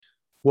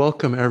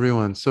Welcome,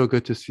 everyone. So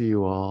good to see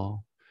you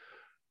all.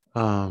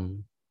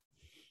 Um,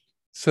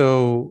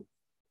 so,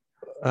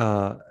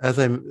 as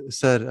I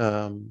said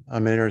a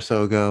minute or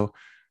so ago,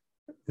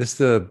 this is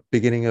the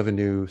beginning of a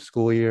new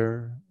school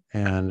year,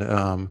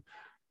 and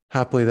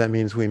happily, that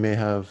means we may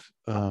have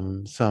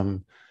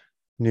some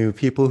new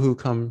people who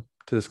come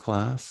to this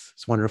class.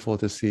 It's wonderful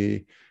to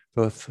see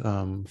both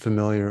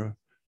familiar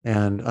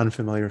and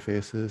unfamiliar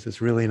faces. It's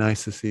really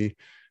nice to see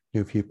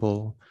new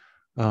people.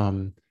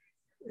 Um,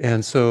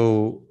 And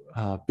so,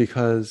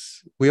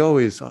 because we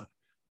always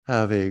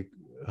have a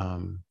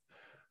um,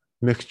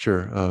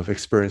 mixture of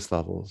experience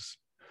levels,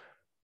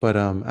 but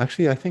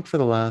actually, I think for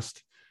the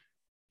last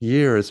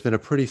year, it's been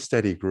a pretty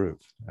steady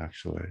group,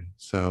 actually.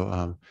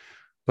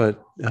 But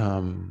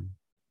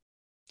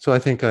so I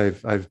think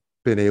I've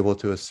been able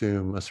to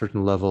assume a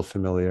certain level of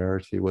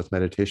familiarity with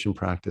meditation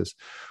practice,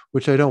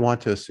 which I don't want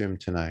to assume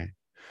tonight.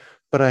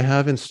 But I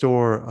have in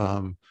store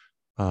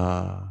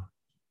uh,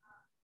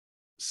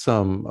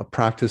 some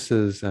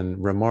practices and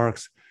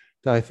remarks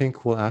that I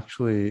think will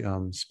actually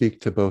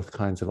speak to both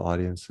kinds of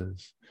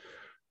audiences.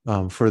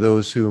 For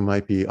those who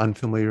might be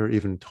unfamiliar,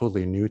 even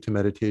totally new to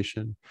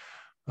meditation,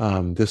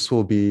 this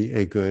will be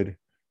a good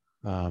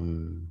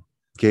um,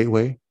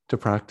 gateway to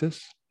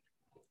practice.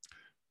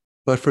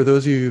 But for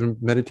those of you who've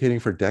been meditating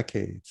for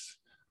decades,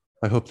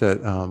 I hope that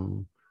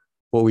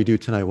what we do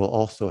tonight will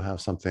also have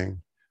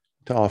something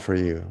to offer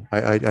you.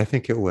 I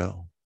think it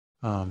will.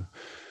 Um,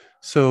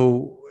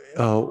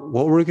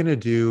 what we're going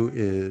to do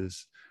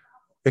is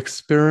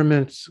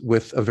experiments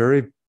with a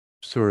very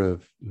sort of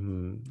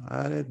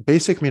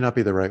basic may not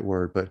be the right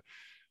word, but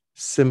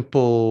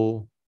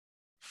simple,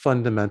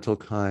 fundamental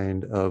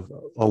kind of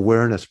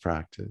awareness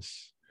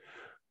practice,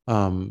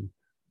 um,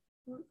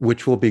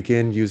 which will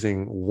begin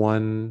using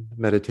one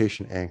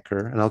meditation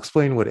anchor. And I'll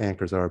explain what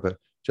anchors are, but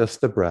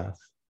just the breath.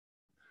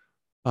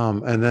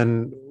 And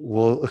then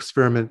we'll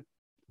experiment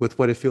with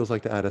what it feels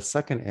like to add a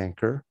second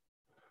anchor,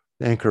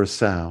 the anchor of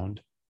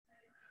sound,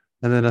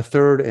 and then a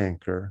third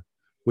anchor,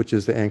 which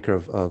is the anchor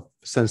of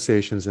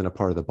sensations in a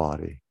part of the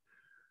body.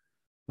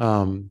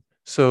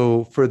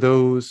 So for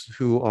those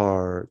who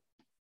are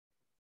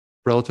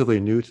relatively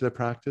new to the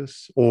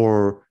practice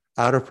or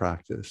out of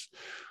practice,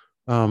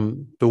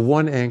 the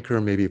one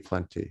anchor may be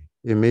plenty.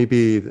 It may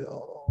be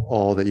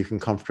all that you can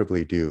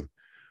comfortably do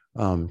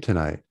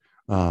tonight,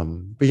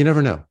 but you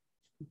never know.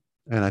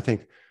 And I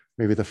think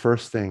maybe the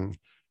first thing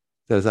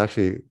that is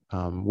actually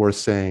worth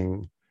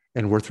saying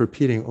and worth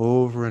repeating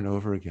over and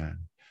over again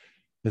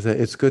is that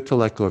it's good to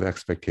let go of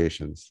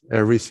expectations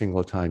every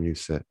single time you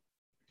sit.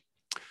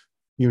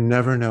 You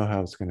never know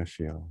how it's going to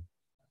feel.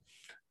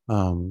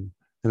 Um,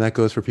 and that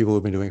goes for people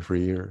who've been doing it for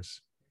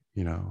years,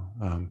 you know.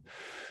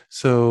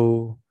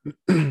 So,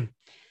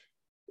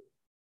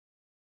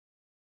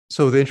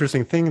 so the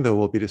interesting thing though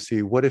will be to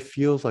see what it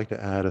feels like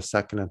to add a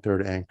second and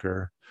third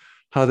anchor,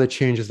 how that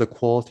changes the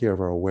quality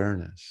of our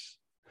awareness.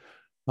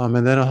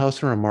 And then I'll have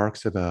some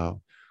remarks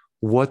about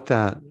what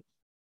that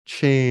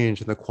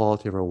change in the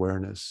quality of our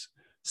awareness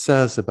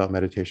says about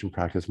meditation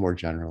practice more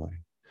generally,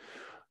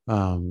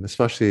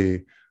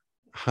 especially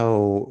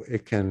how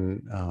it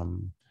can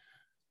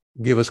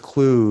give us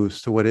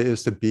clues to what it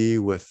is to be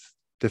with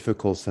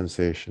difficult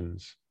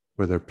sensations,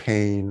 whether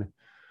pain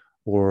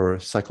or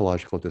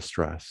psychological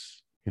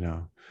distress, you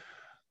know.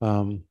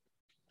 Um,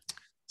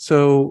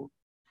 so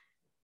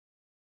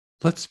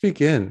let's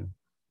begin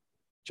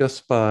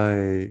just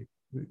by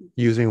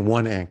using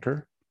one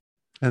anchor,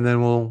 and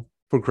then we'll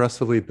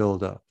progressively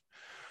build up.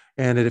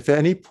 And if at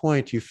any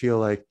point you feel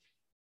like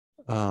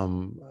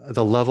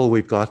the level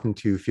we've gotten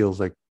to feels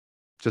like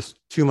just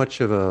too much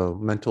of a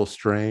mental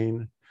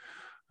strain,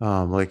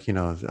 like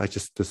I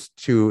just this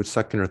two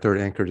second or third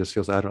anchor just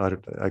feels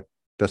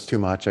that's too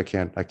much. I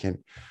can't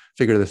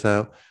figure this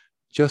out.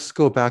 Just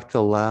go back to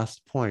the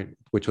last point,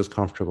 which was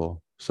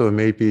comfortable. So it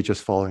may be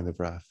just following the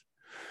breath.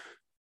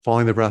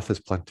 Following the breath is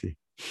plenty.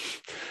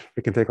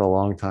 It can take a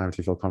long time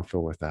to feel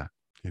comfortable with that,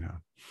 you know.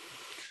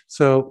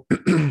 So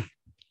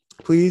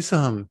please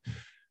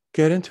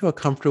get into a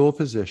comfortable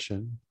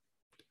position,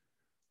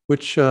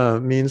 which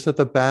means that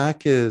the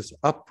back is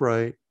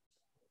upright,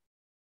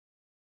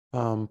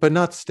 but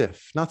not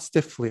stiff, not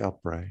stiffly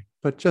upright,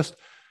 but just,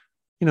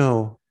 you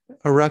know,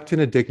 erect in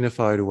a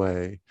dignified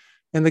way.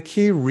 And the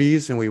key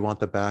reason we want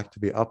the back to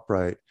be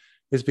upright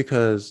is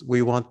because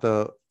we want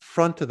the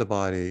front of the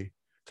body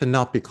to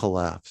not be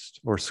collapsed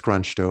or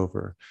scrunched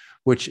over,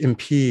 which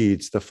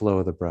impedes the flow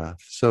of the breath.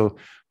 So,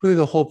 really,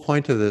 the whole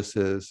point of this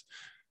is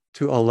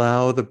to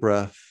allow the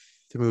breath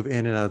to move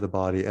in and out of the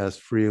body as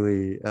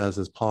freely as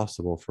is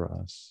possible for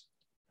us.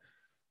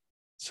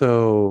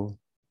 So,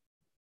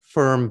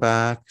 firm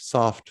back,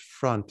 soft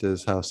front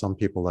is how some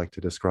people like to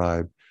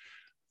describe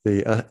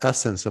the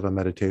essence of a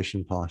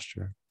meditation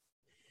posture.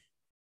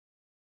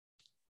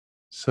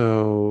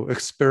 So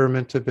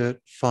experiment a bit,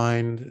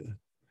 find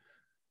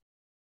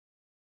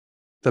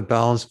the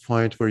balance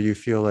point where you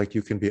feel like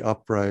you can be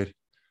upright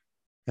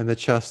and the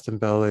chest and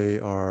belly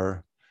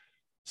are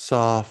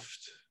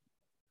soft,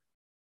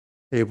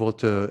 able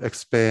to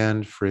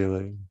expand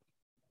freely.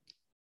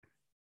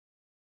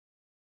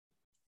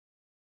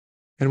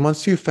 And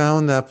once you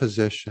found that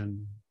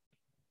position,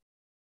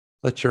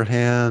 let your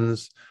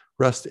hands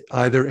rest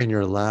either in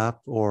your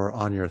lap or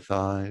on your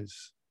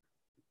thighs.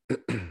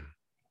 And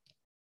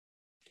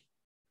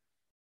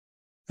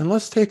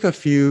let's take a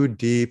few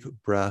deep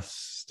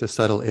breaths to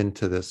settle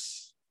into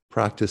this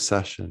practice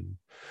session.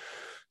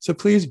 So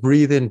please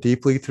breathe in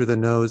deeply through the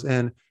nose.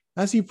 And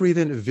as you breathe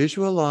in,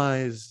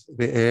 visualize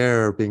the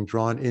air being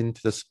drawn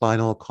into the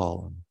spinal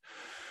column.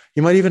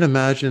 You might even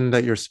imagine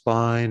that your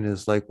spine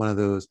is like one of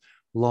those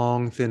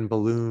long, thin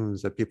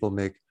balloons that people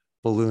make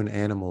balloon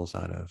animals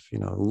out of,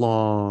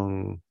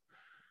 long,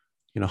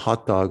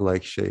 hot dog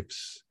like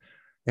shapes.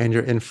 And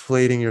you're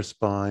inflating your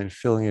spine,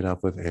 filling it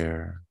up with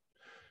air.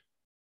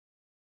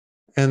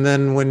 And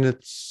then when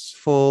it's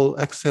full,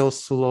 exhale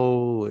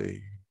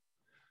slowly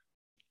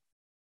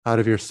out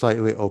of your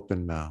slightly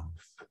open mouth,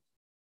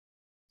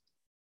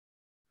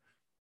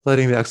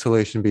 letting the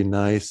exhalation be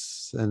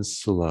nice and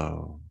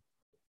slow.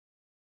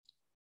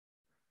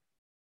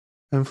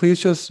 And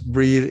please just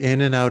breathe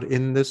in and out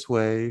in this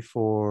way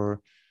for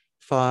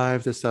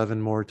 5 to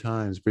 7 more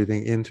times,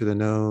 breathing in through the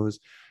nose,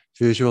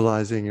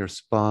 visualizing your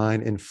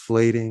spine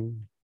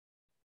inflating,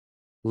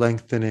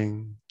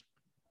 lengthening,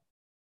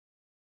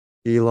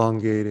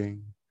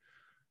 elongating,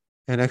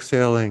 and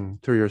exhaling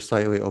through your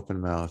slightly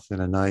open mouth in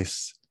a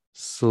nice,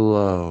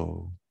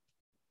 slow,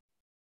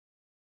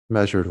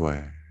 measured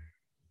way.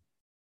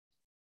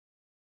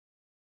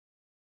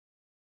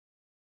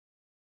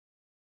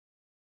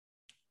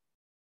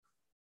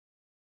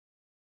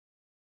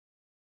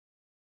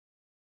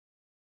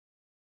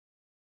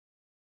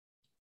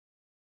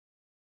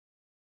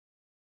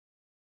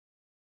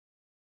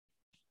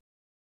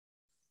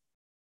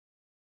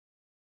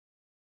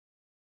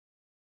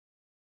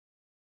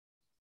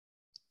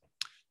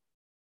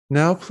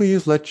 Now,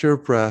 please let your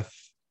breath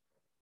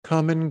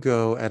come and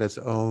go at its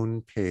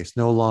own pace,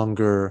 no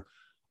longer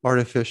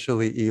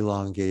artificially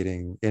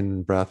elongating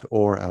in breath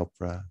or out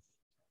breath.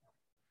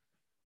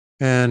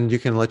 And you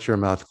can let your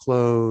mouth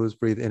close,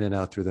 breathe in and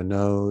out through the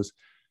nose,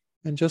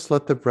 and just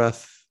let the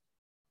breath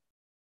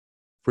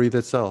breathe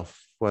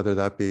itself, whether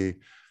that be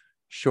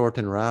short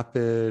and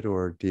rapid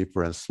or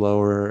deeper and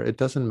slower, it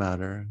doesn't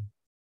matter.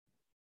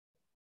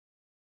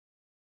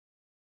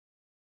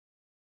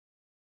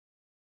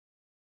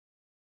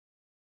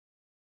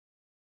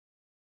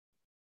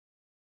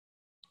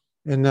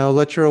 And now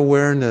let your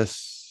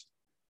awareness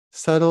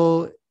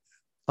settle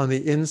on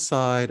the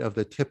inside of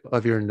the tip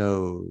of your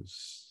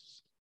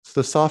nose. It's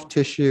the soft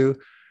tissue,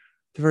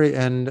 the very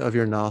end of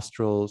your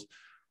nostrils,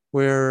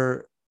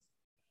 where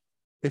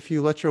if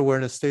you let your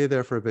awareness stay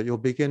there for a bit, you'll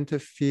begin to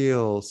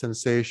feel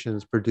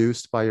sensations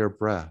produced by your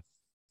breath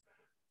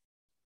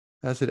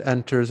as it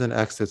enters and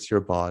exits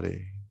your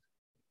body.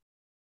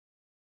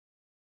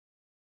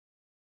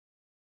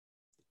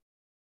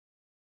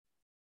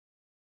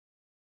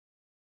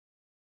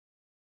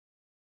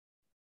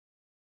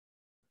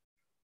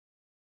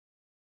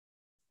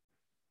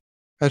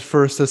 At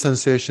first, the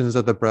sensations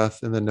of the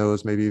breath in the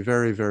nose may be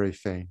very, very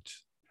faint.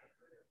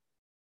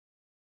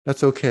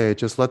 That's okay.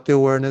 Just let the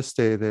awareness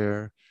stay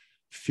there.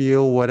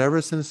 Feel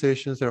whatever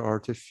sensations there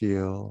are to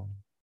feel.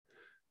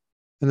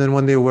 And then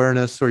when the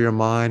awareness or your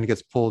mind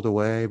gets pulled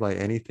away by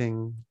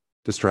anything,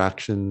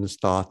 distractions,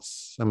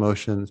 thoughts,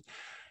 emotions,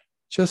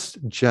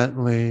 just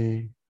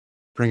gently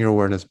bring your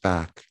awareness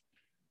back to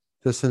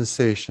the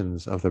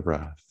sensations of the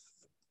breath.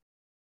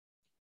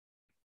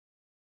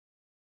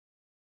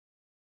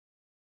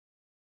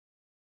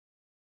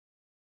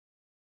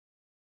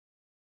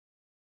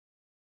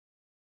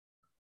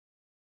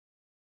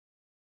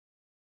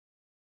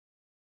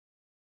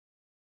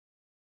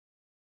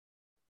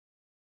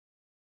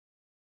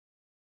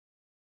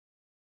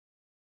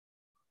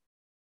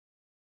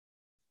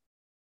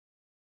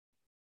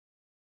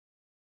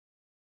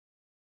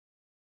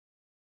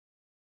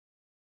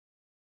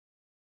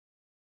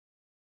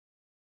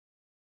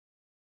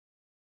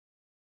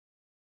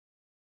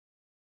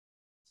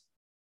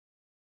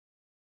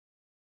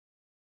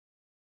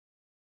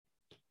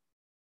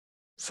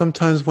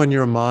 Sometimes when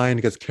your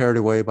mind gets carried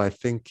away by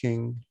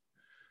thinking,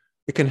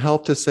 it can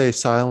help to say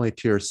silently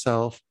to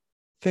yourself,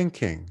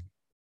 thinking,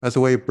 as a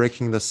way of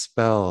breaking the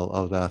spell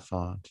of that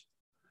thought,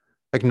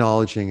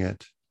 acknowledging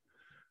it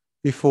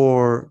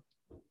before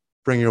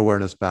bringing your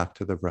awareness back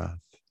to the breath.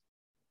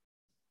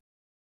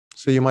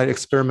 So you might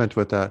experiment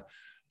with that.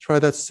 Try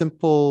that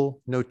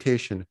simple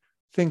notation,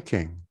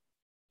 thinking,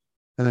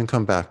 and then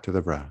come back to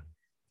the breath.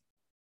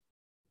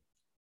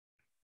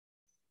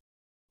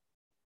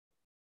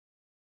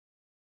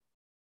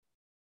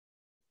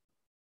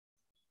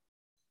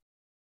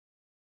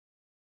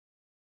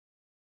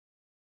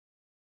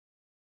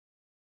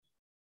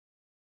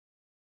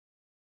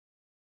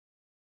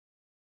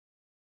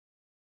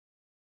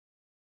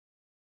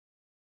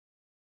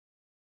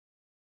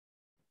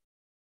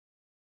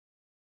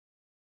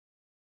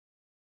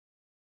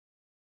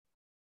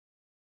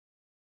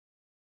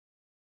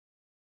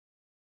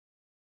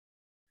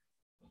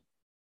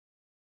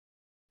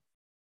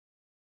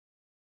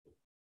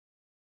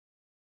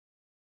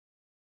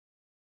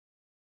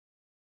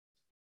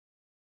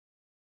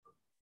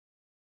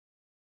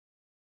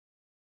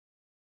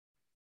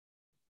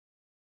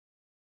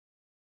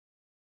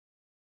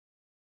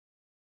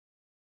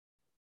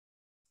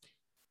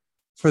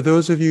 For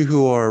those of you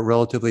who are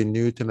relatively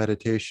new to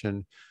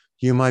meditation,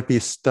 you might be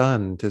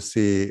stunned to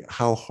see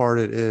how hard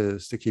it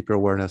is to keep your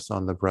awareness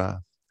on the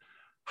breath,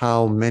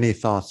 how many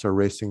thoughts are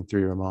racing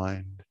through your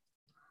mind.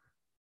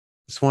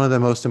 It's one of the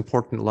most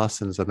important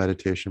lessons of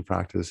meditation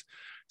practice,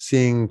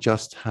 seeing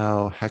just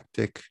how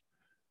hectic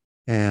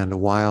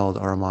and wild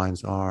our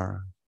minds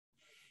are.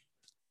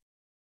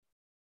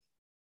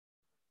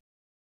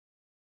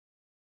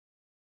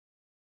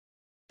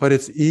 But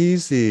it's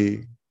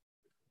easy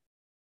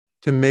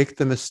to make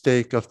the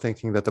mistake of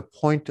thinking that the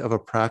point of a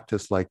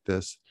practice like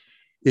this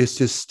is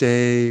to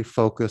stay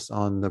focused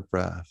on the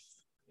breath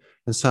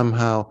and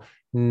somehow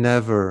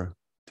never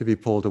to be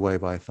pulled away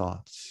by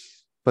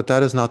thoughts. But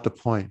that is not the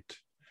point.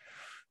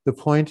 The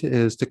point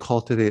is to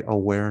cultivate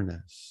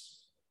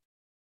awareness.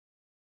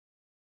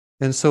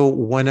 And so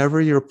whenever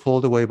you're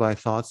pulled away by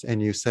thoughts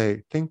and you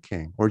say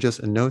thinking, or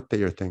just note that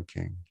you're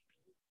thinking,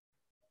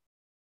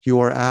 you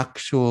are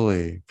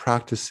actually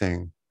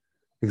practicing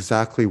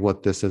exactly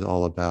what this is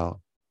all about,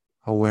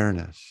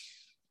 awareness.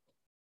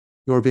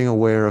 You're being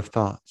aware of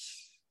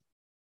thoughts.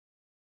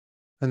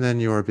 And then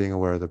you are being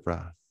aware of the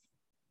breath.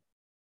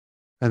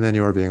 And then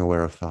you are being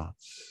aware of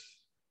thoughts.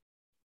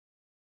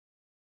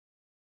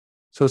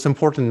 So it's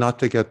important not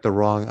to get the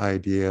wrong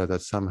idea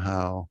that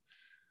somehow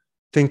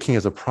thinking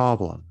is a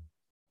problem.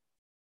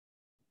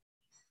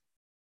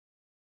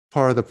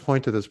 Part of the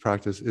point of this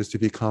practice is to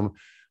become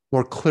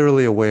more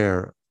clearly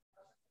aware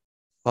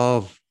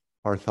of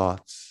our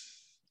thoughts.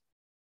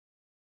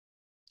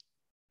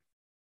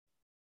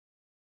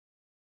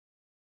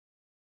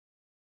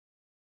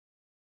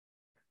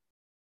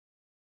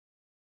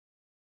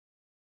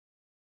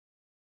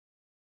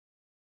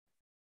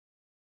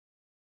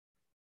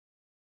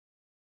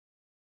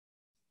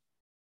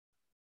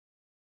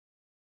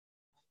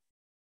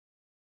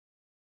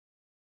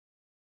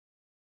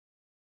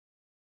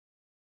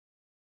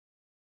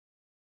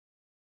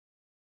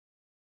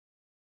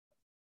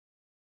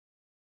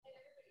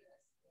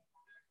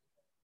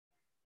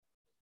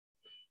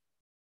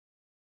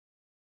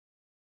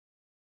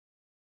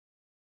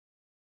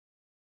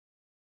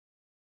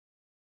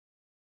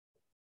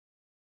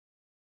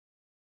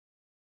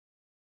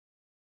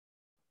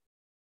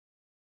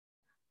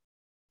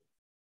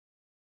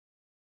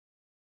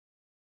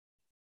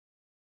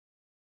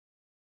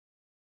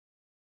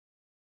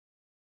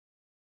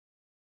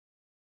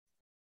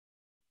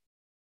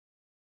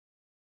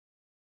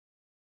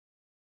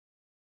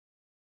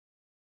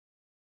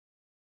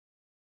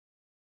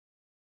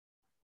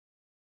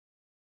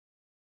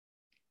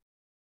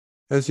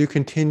 As you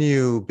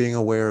continue being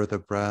aware of the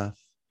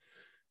breath,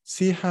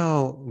 see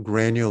how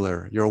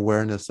granular your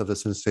awareness of the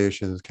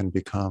sensations can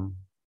become.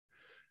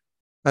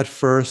 At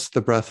first,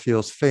 the breath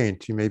feels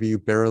faint. Maybe you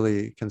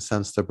barely can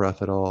sense the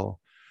breath at all.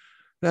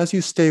 But as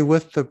you stay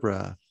with the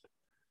breath,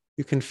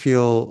 you can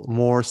feel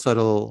more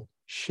subtle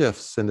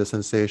shifts in the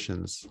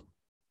sensations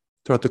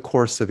throughout the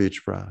course of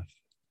each breath.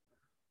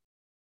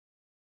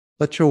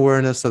 Let your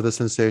awareness of the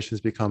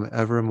sensations become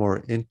ever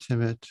more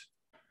intimate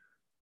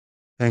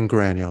and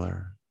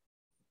granular.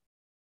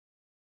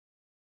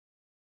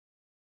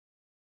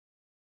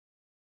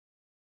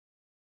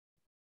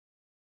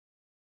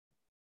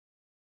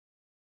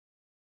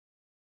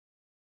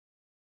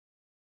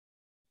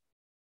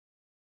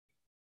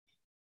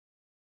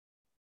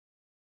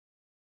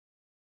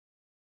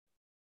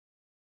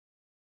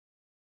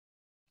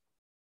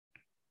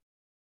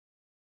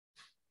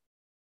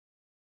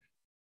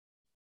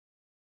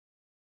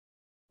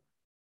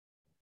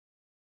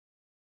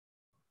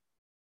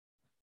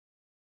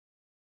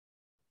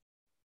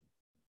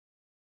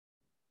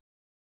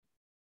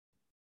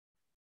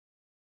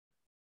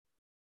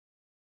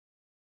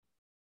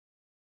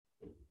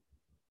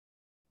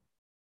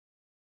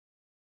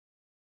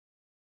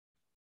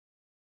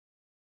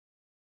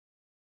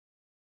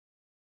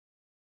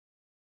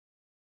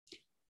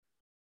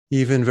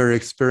 Even very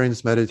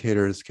experienced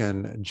meditators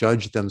can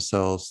judge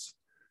themselves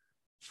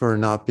for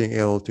not being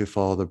able to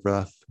follow the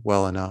breath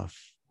well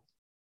enough.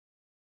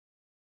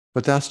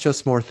 But that's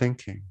just more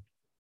thinking.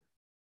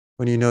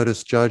 When you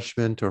notice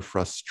judgment or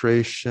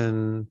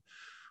frustration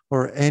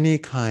or any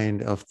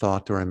kind of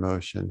thought or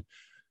emotion,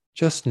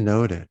 just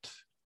note it.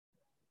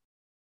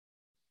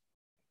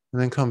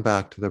 And then come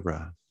back to the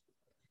breath.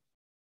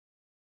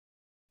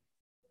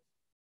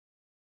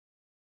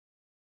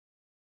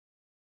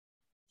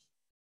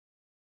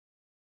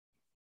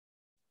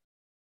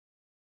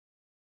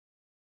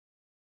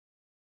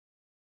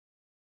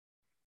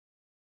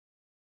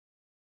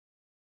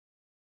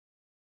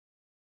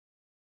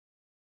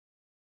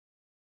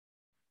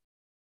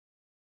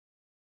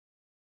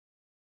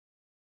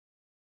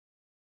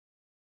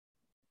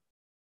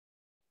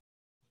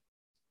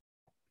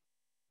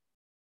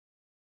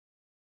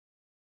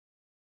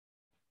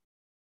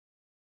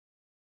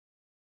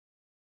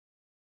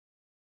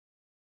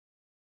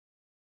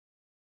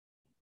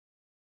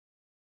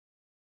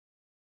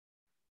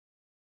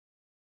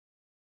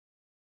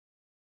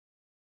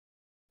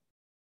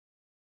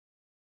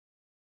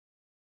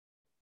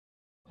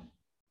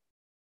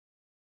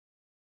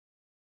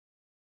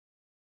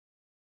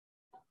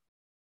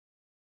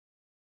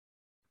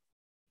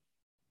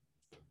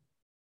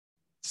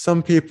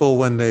 Some people,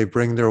 when they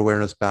bring their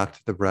awareness back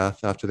to the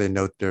breath after they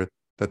note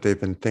that they've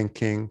been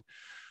thinking,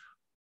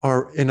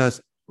 are in a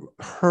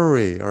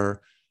hurry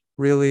or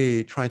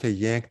really trying to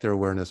yank their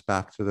awareness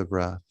back to the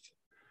breath,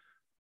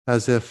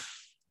 as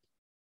if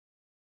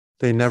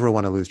they never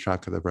want to lose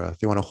track of the breath.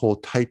 They want to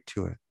hold tight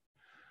to it.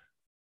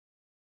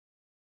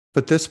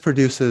 But this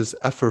produces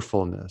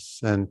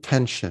effortfulness and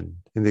tension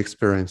in the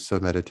experience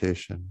of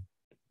meditation.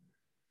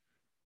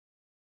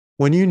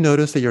 When you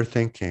notice that you're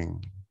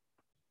thinking,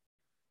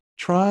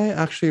 try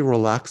actually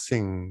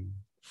relaxing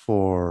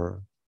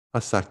for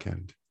a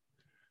second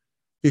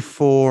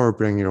before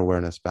bringing your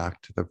awareness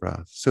back to the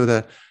breath so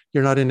that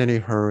you're not in any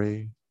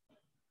hurry.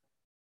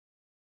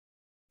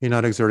 You're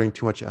not exerting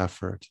too much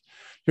effort.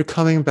 You're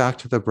coming back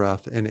to the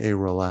breath in a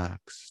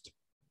relaxed,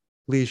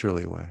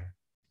 leisurely way.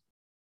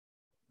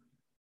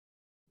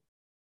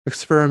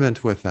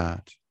 Experiment with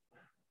that,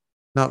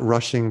 not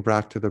rushing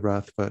back to the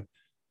breath, but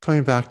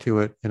coming back to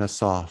it in a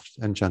soft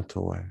and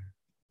gentle way.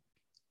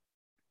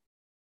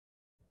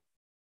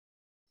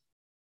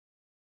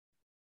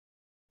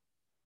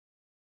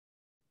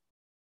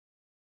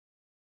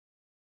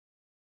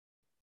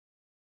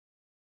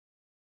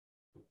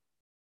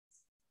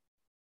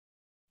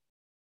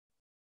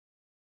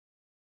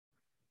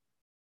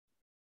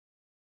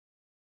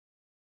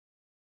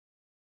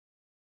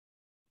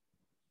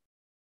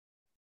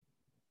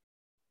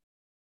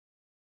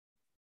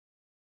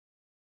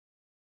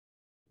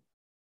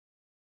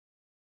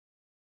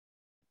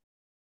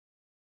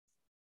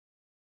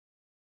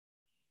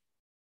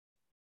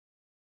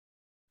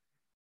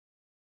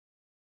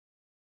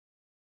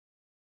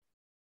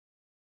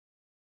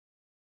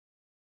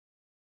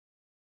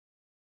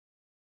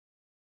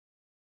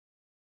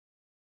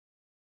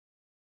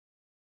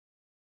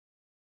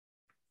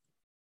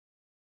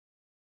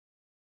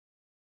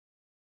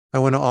 I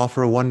want to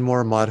offer one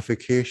more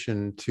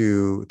modification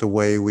to the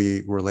way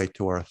we relate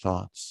to our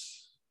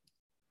thoughts.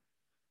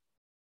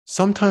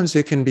 Sometimes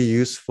it can be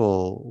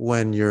useful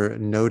when you're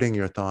noting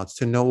your thoughts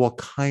to know what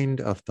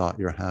kind of thought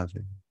you're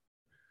having.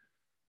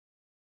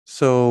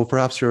 So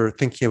perhaps you're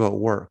thinking about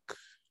work,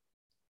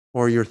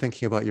 or you're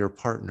thinking about your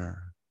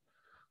partner,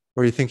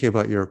 or you're thinking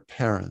about your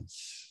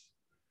parents.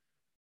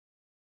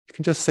 You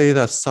can just say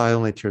that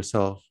silently to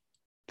yourself,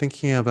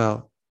 thinking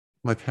about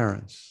my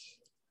parents,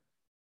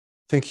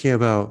 thinking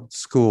about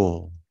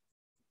school,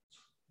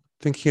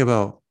 thinking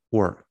about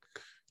work.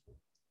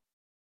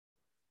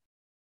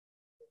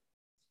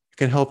 It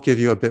can help give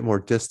you a bit more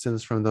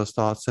distance from those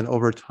thoughts. And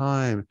over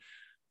time,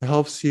 it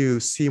helps you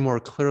see more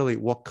clearly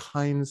what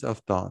kinds of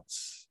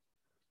thoughts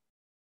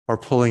are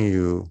pulling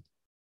you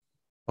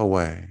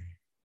away,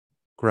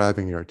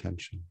 grabbing your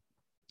attention.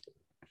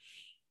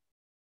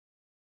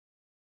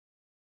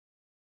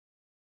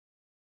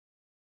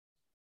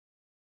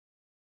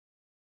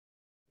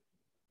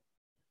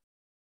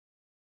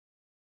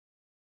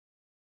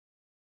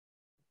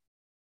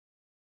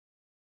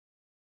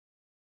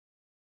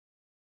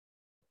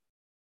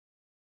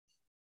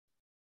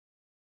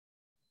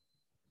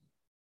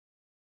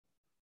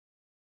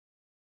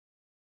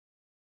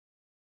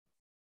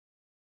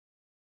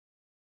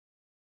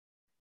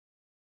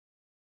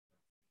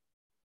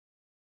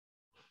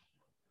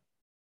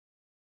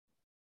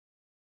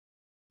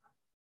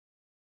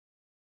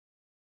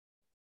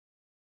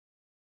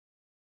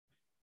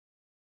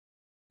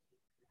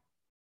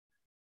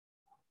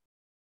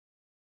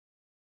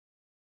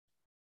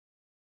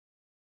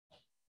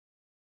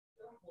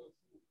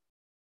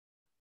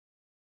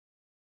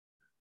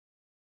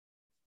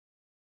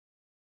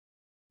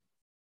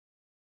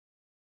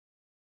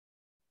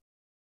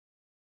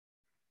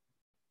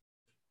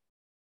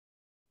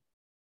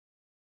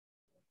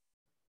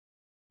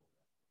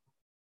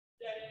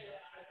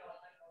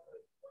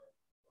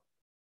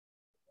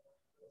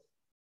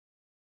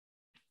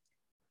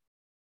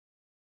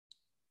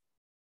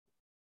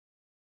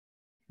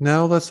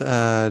 Now let's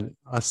add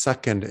a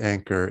second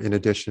anchor in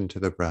addition to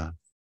the breath.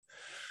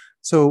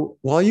 So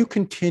while you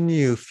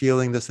continue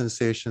feeling the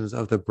sensations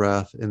of the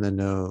breath in the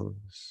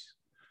nose,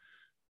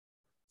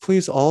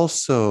 please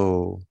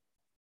also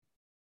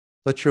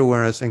let your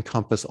awareness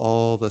encompass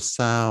all the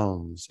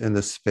sounds in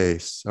the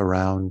space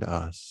around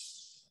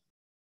us.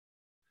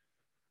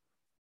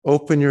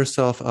 Open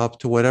yourself up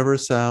to whatever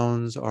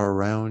sounds are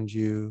around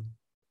you.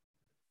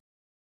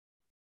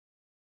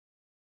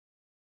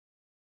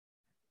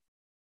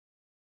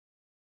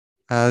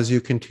 As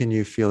you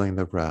continue feeling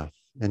the breath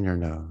in your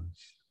nose.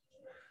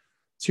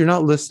 So you're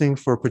not listening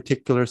for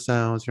particular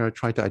sounds, you're not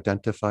trying to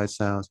identify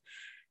sounds,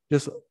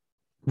 just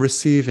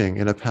receiving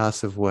in a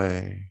passive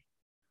way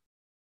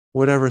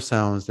whatever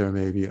sounds there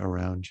may be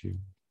around you.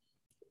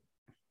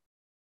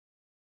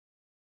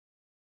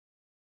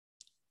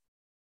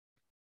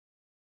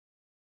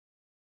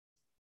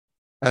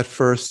 At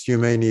first, you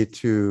may need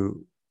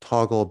to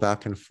toggle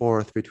back and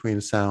forth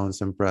between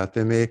sounds and breath.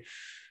 It may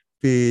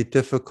be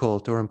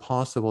difficult or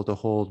impossible to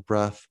hold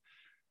breath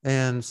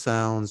and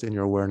sounds in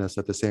your awareness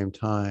at the same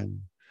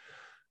time.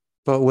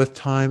 But with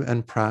time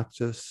and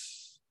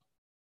practice,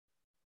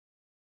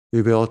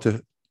 you'll be able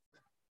to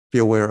be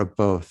aware of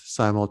both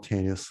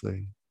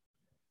simultaneously.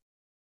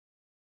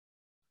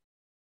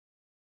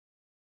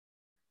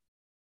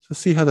 So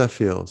see how that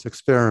feels.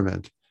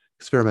 Experiment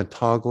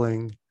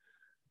toggling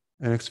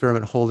and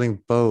experiment holding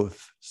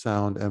both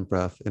sound and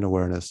breath in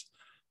awareness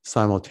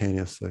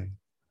simultaneously.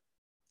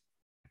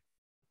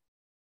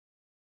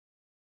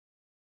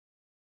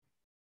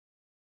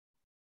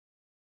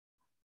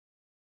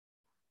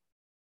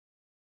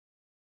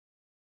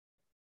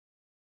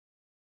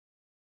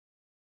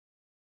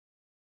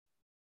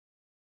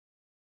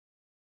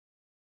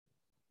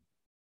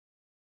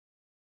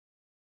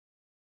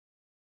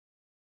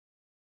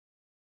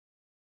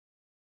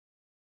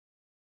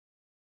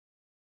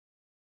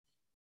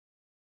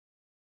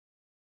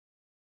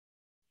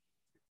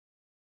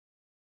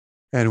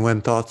 And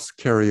when thoughts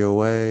carry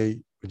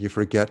away, when you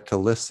forget to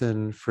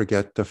listen,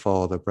 forget to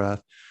follow the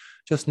breath,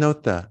 just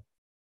note that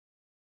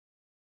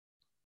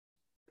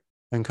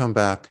and come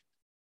back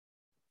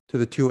to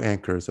the two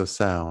anchors of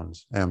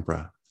sounds and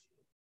breath.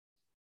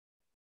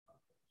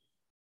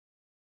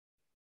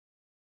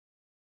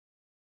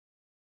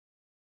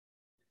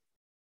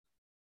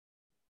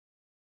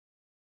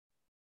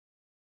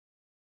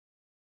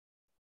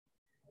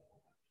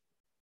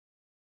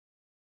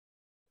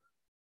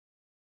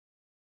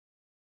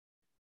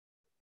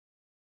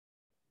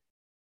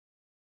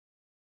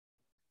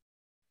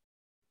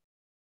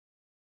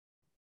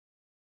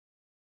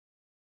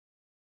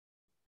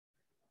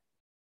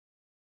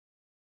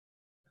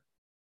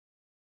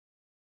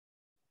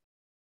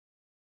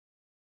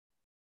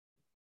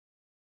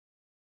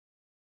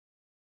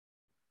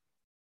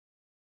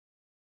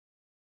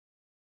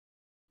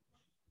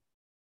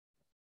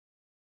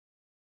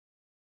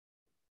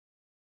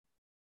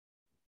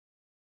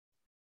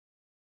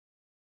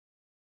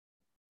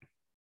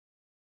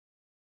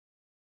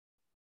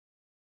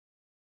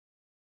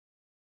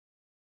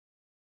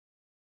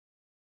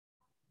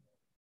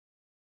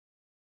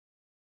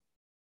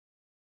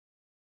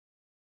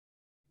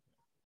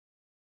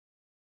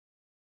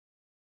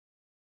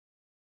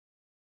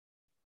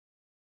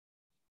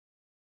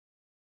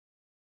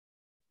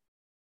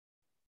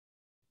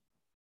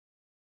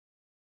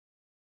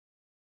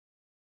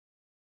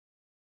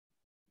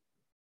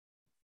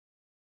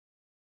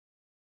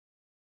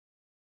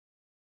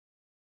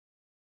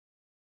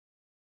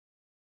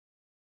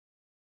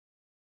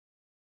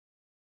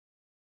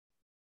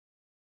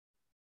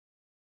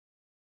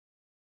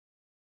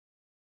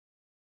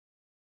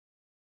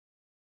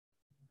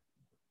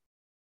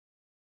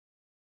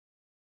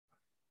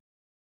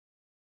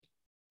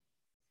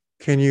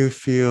 Can you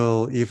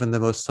feel even the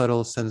most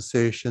subtle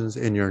sensations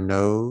in your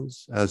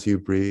nose as you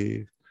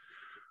breathe,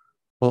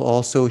 while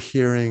also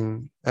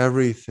hearing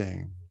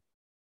everything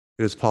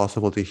it is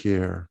possible to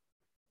hear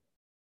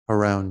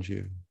around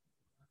you?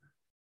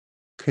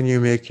 Can you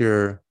make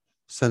your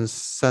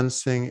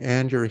sensing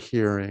and your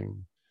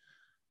hearing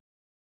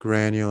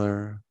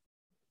granular,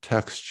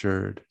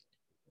 textured,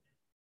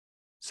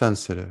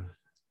 sensitive?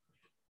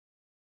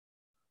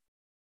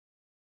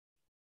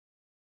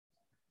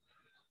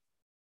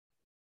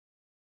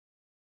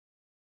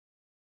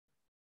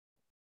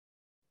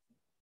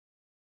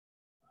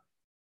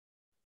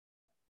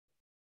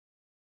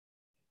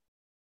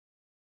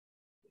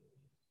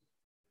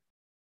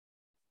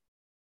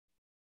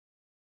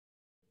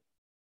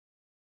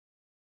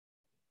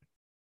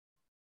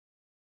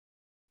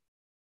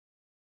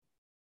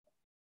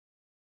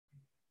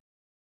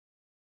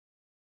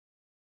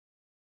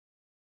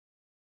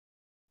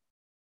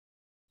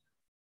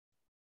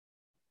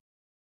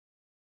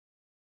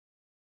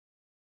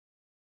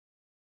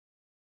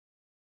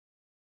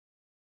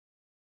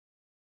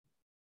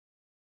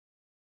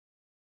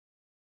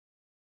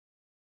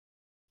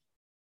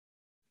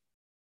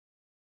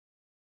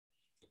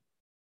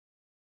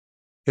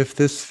 If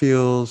this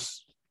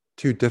feels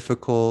too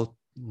difficult,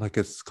 like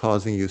it's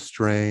causing you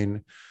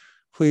strain,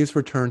 please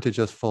return to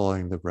just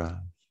following the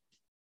breath.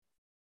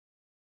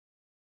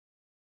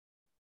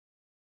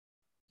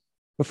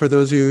 But for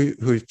those of you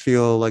who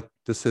feel like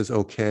this is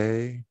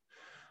okay,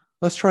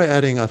 let's try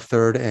adding a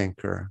third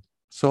anchor.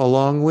 So,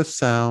 along with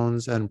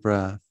sounds and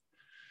breath,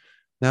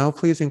 now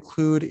please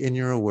include in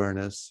your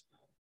awareness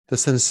the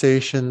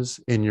sensations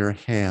in your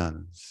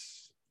hands.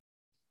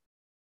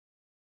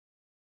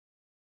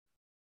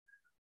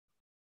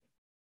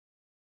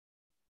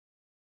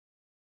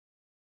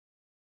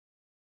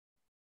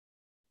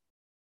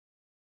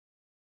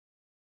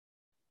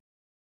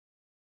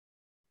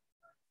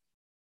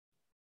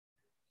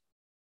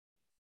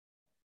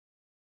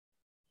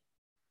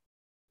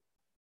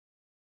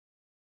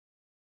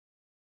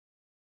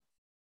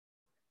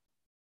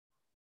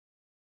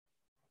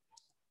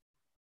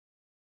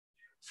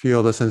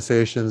 Feel the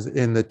sensations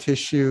in the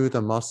tissue,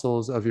 the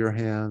muscles of your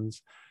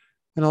hands,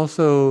 and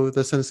also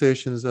the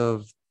sensations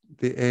of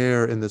the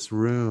air in this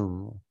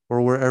room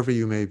or wherever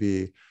you may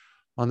be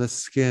on the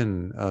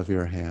skin of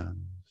your hands.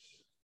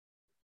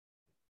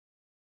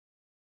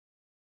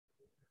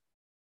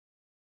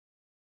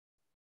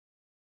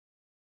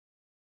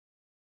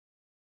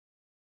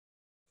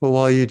 But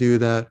while you do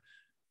that,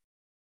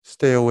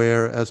 Stay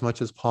aware as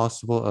much as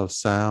possible of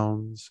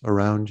sounds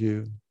around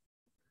you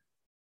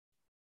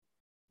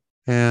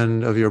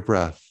and of your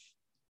breath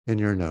in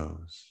your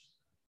nose.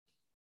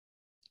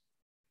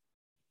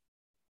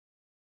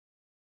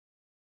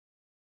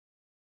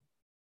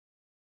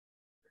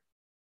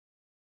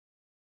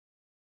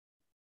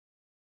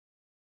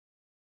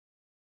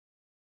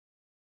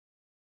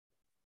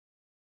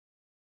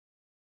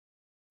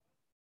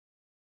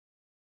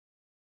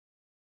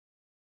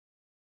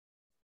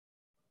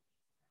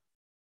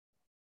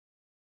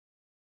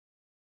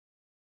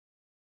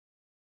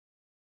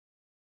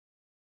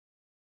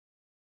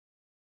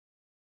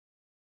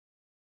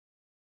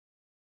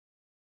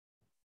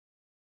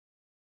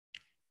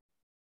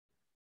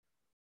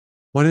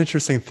 One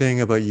interesting thing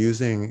about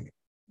using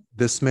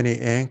this many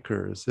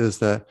anchors is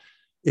that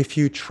if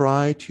you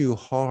try too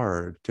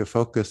hard to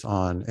focus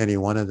on any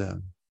one of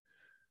them,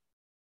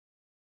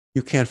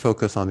 you can't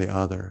focus on the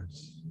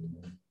others.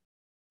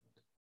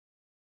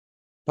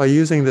 By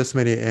using this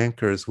many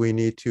anchors, we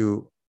need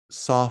to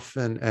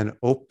soften and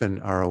open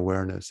our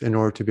awareness in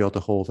order to be able to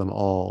hold them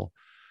all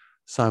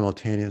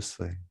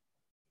simultaneously.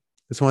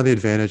 It's one of the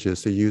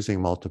advantages to using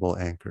multiple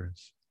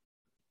anchors.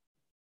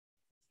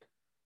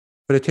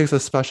 But it takes a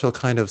special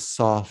kind of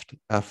soft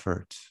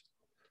effort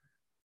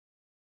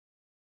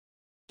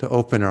to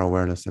open our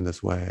awareness in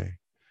this way.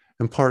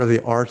 And part of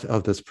the art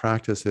of this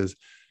practice is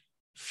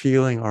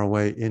feeling our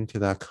way into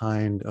that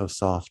kind of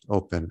soft,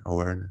 open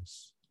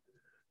awareness.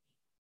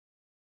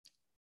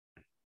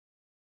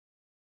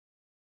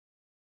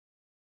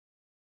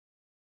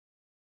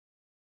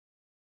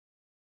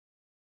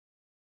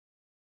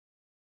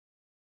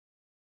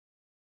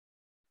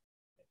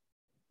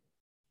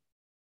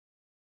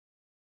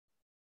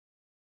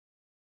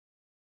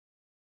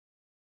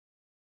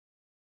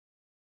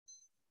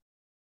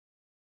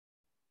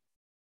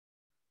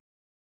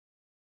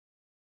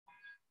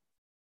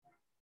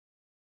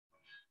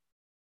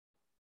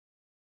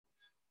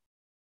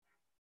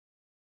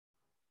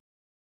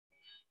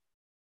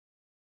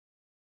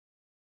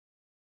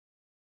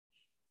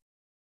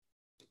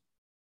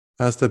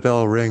 As the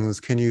bell rings,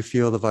 can you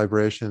feel the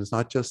vibrations,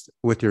 not just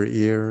with your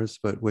ears,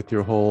 but with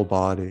your whole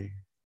body?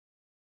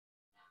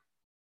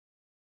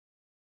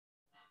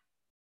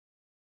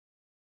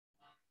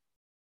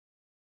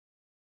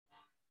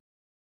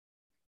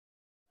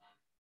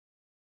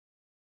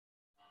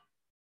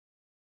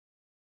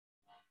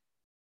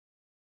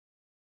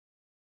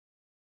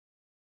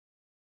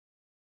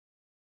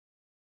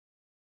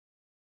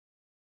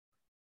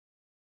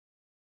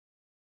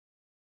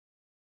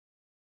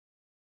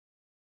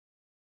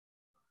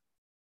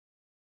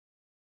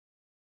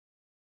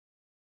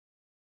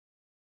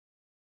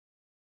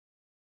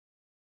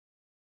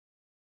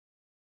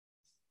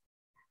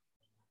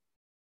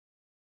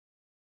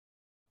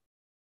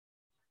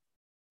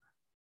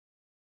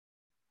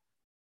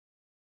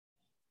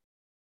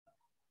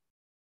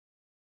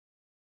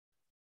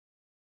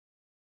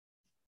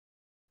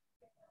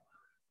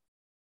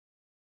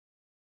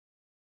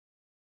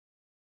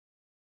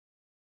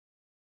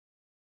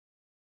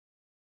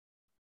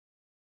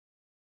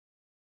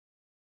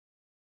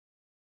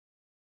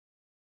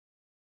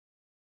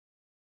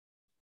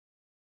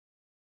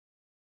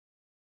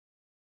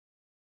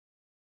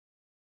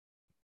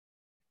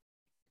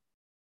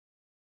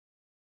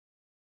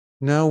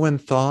 Now, when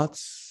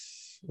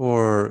thoughts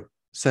or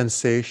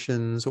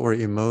sensations or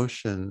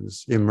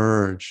emotions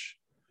emerge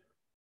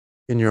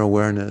in your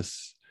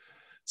awareness,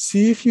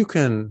 see if you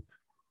can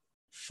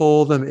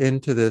fold them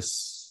into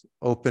this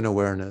open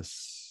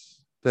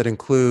awareness that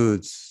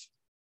includes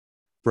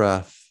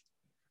breath,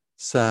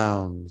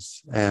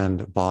 sounds,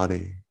 and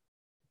body.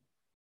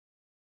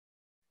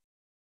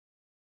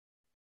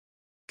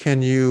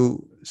 Can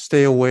you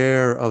stay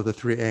aware of the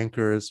three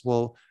anchors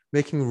while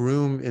making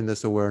room in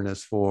this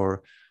awareness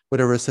for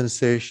whatever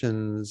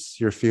sensations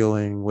you're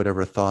feeling,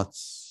 whatever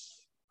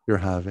thoughts you're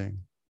having?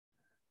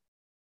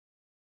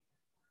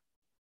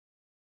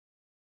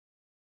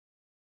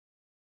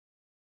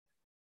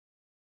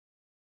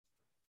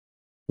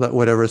 Let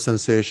whatever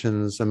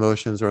sensations,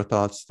 emotions, or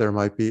thoughts there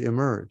might be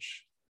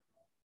emerge,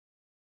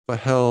 but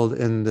held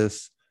in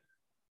this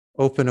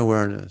open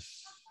awareness.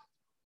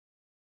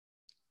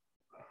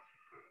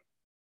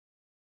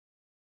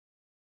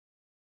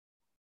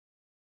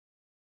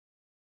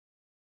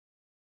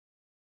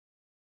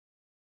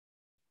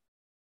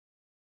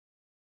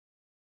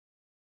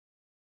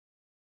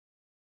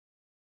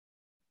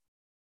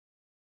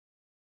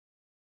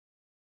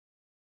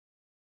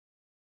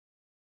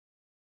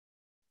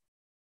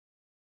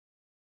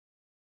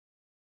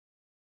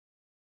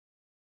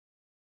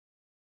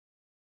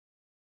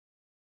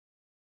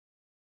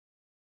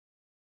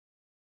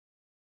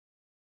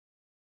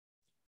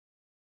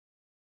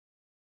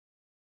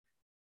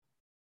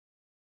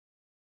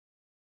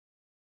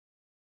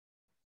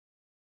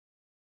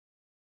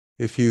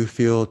 If you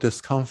feel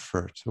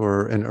discomfort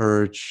or an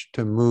urge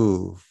to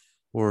move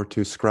or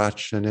to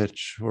scratch an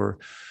itch or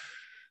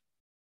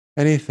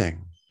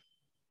anything,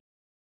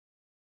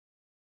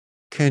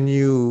 can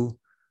you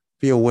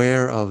be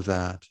aware of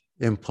that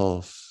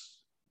impulse,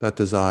 that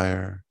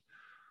desire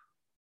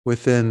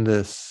within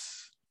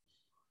this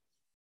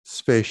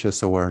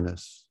spacious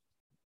awareness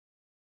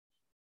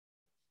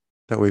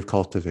that we've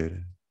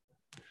cultivated.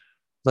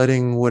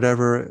 Letting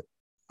whatever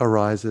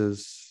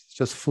arises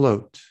just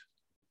float,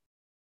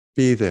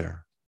 be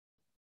there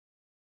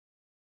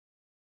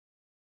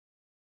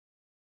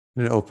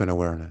in an open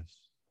awareness.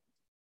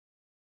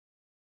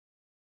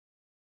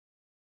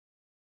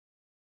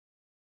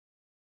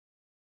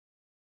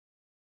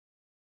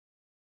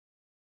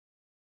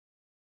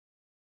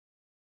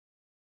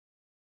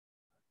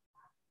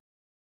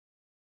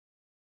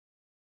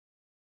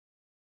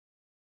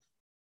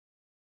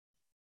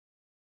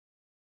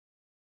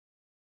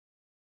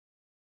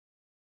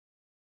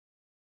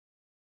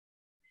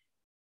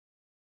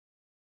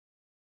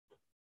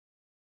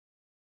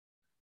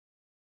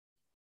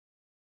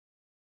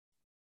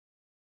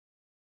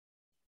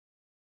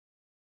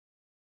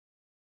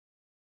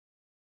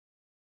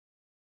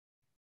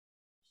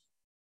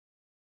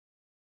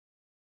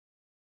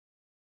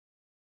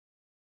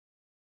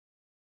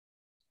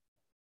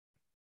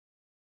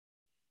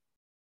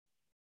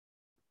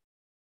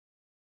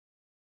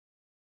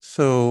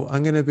 So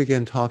I'm going to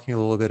begin talking a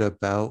little bit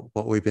about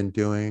what we've been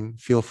doing.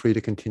 Feel free to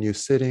continue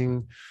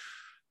sitting,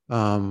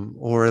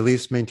 or at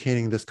least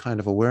maintaining this kind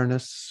of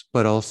awareness,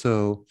 but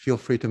also feel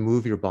free to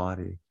move your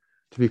body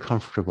to be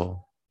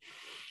comfortable.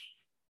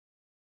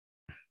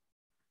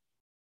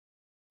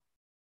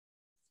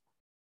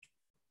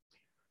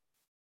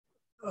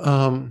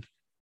 So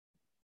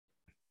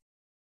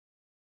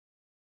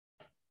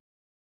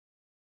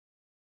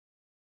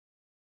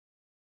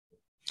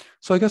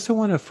I guess I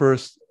want to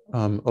first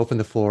open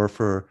the floor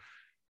for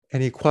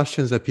any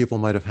questions that people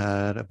might have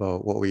had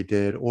about what we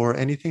did, or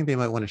anything they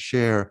might want to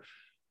share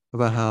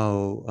about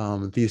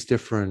how these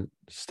different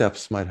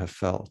steps might have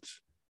felt.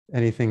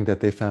 Anything that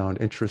they found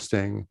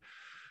interesting,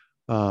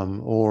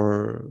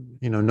 or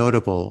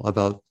notable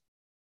about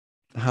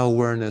how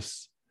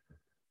awareness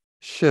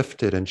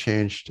shifted and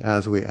changed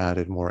as we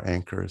added more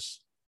anchors.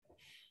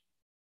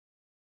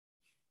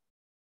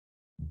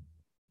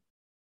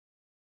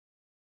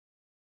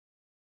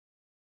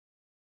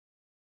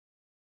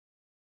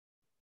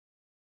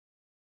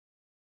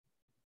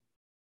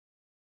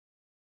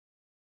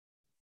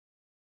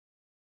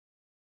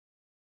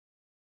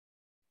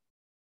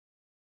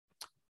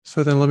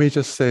 So then let me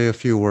just say a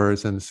few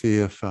words and see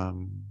if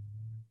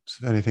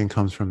anything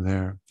comes from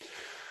there.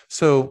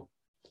 So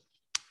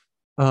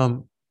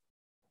the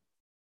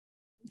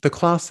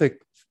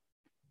classic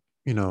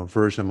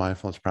version of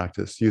mindfulness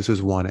practice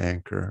uses one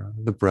anchor,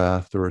 the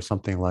breath or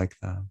something like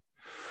that.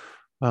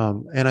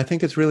 And I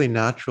think it's really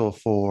natural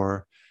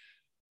for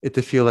it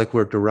to feel like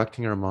we're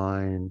directing our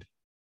mind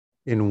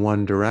in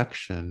one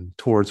direction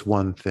towards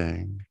one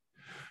thing.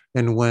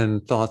 And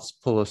when thoughts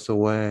pull us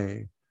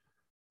away,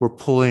 we're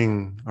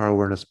pulling our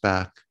awareness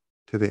back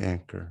to the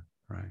anchor,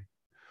 right?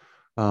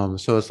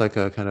 So it's like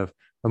a kind of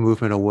a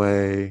movement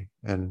away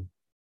and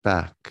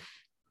back,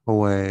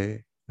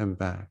 away and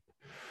back.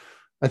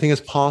 I think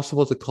it's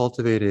possible to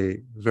cultivate a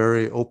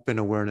very open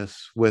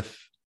awareness with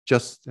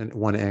just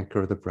one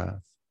anchor of the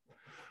breath.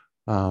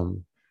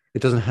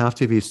 It doesn't have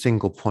to be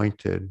single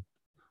pointed,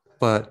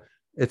 but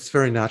it's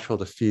very natural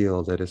to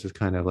feel that it's just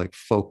kind of like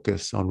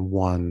focus on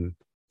one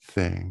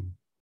thing.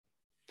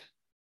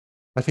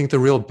 I think the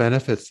real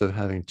benefits of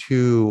having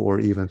two or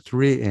even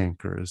three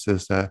anchors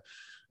is that,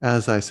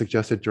 as I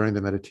suggested during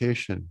the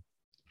meditation,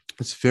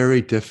 it's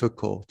very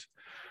difficult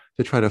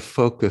to try to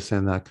focus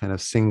in that kind of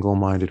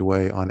single-minded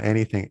way on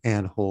anything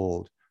and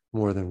hold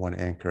more than one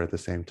anchor at the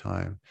same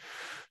time.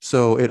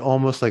 So it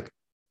almost like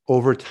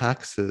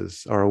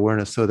overtaxes our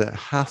awareness, so that it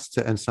has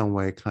to in some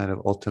way kind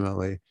of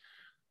ultimately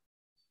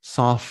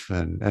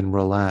soften and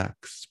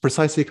relax,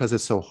 precisely because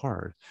it's so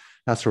hard.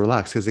 It has to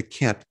relax because it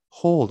can't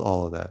hold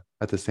all of that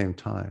at the same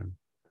time.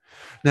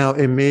 Now,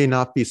 it may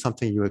not be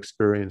something you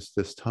experience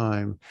this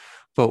time,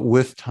 but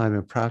with time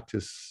and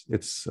practice,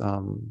 it's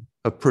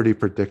a pretty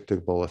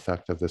predictable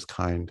effect of this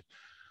kind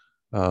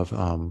of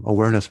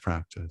awareness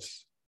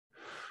practice.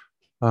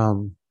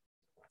 But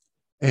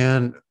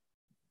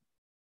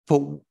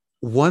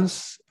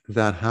once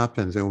that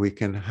happens and we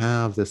can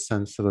have this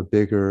sense of a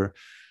bigger,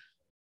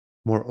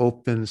 more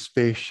open,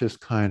 spacious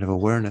kind of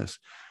awareness,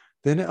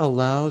 then it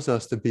allows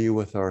us to be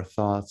with our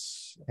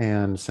thoughts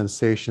and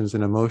sensations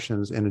and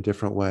emotions in a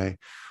different way,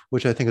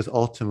 which I think is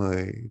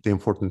ultimately the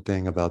important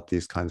thing about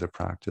these kinds of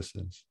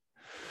practices.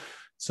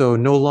 So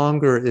no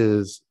longer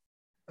is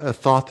a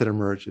thought that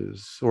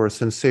emerges or a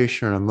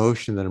sensation or an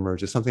emotion that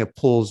emerges something that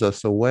pulls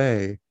us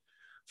away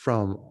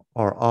from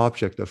our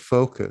object of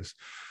focus,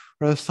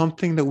 rather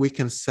something that we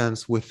can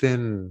sense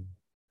within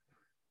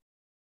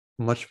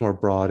much more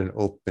broad and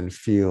open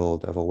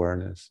field of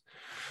awareness.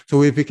 So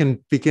we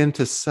can begin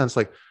to sense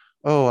like,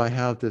 oh, I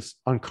have this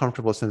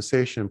uncomfortable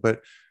sensation,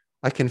 but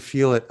I can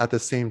feel it at the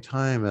same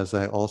time as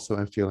I also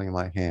am feeling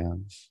my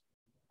hands,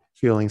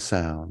 feeling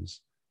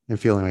sounds, and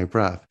feeling my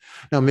breath.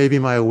 Now, maybe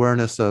my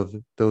awareness of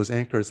those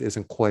anchors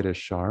isn't quite as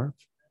sharp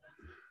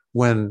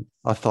when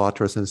a thought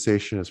or a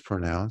sensation is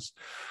pronounced,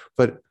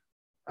 but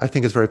I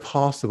think it's very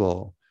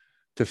possible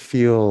to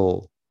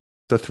feel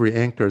the three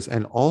anchors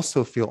and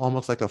also feel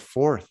almost like a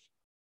fourth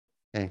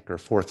anchor,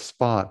 fourth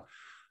spot,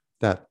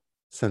 that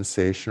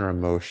sensation or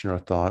emotion or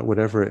thought,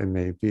 whatever it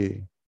may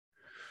be.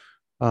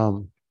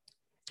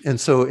 And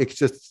so it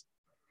just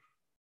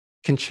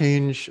can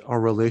change our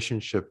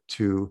relationship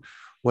to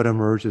what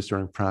emerges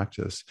during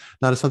practice,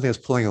 not as something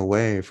that's pulling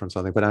away from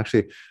something, but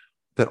actually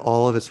that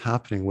all of it's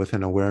happening with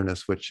an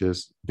awareness which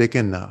is big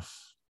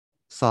enough,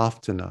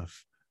 soft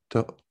enough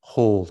to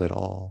hold it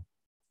all.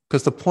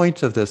 Because the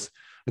point of this,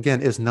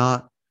 again, is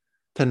not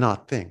to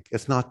not think.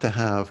 It's not to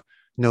have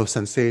no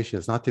sensation.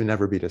 It's not to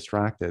never be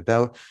distracted.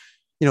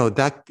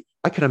 That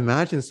I can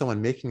imagine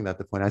someone making that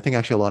the point. I think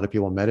actually a lot of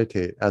people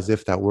meditate as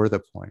if that were the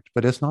point,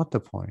 but it's not the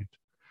point.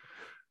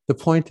 The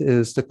point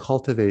is to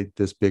cultivate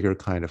this bigger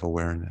kind of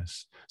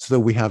awareness so that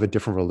we have a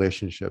different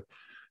relationship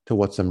to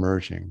what's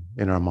emerging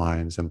in our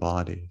minds and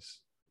bodies.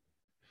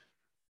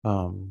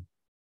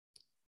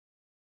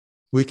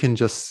 We can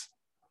just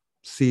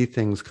see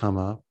things come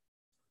up.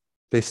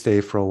 They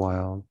stay for a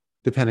while,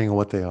 depending on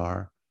what they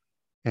are.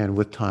 And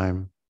with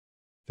time,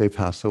 they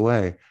pass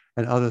away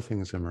and other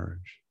things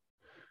emerge.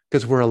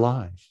 Because we're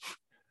alive.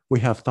 We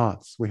have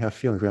thoughts, we have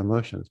feelings, we have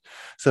emotions.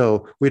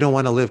 So we don't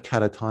want to live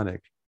catatonic,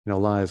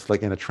 lives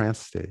like in a trance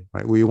state,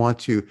 right? We want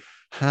to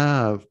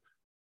have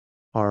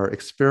our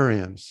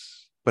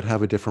experience, but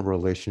have a different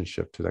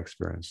relationship to the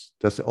experience.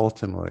 That's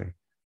ultimately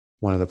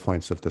one of the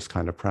points of this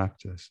kind of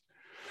practice.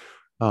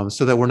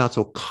 So that we're not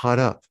so caught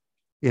up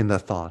in the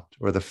thought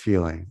or the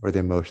feeling or the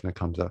emotion that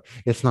comes up.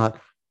 It's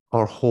not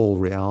our whole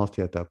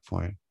reality at that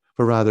point,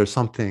 but rather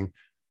something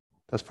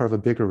that's part of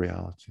a bigger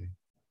reality.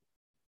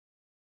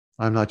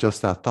 I'm not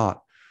just that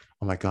thought.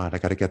 Oh my God, I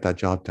got to get that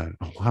job done.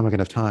 Oh, how am I going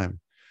to have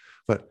time?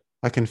 But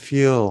I can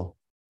feel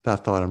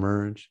that thought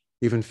emerge,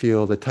 even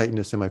feel the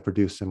tightness it might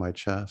produce in my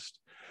chest,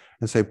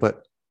 and say,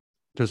 but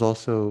there's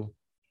also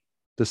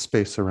the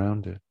space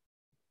around it.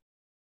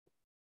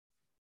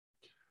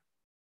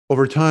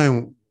 Over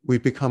time, we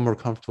become more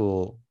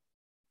comfortable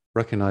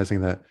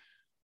recognizing that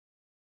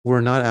we're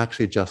not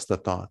actually just the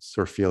thoughts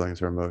or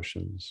feelings or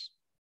emotions,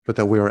 but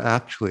that we are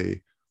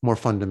actually more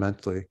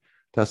fundamentally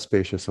that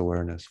spacious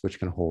awareness which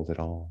can hold it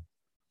all.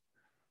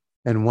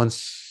 And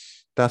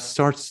once that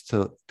starts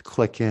to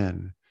click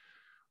in,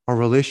 our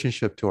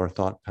relationship to our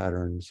thought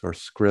patterns or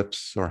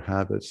scripts or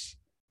habits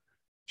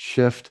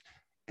shift,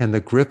 and the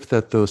grip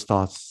that those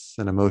thoughts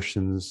and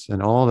emotions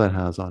and all that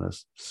has on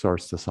us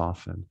starts to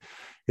soften.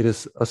 It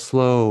is a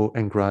slow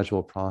and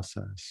gradual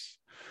process.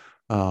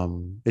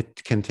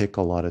 It can take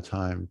a lot of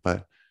time,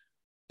 but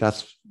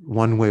that's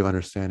one way of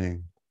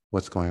understanding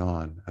what's going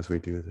on as we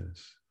do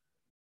this.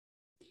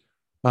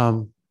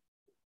 But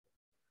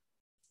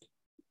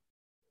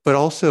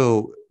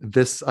also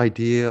this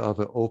idea of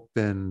an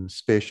open,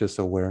 spacious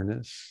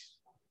awareness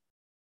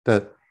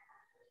that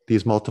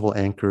these multiple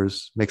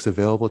anchors makes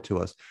available to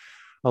us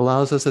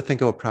allows us to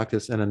think about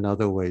practice in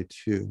another way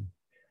too,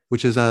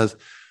 which is as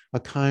a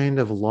kind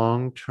of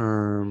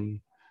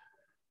long-term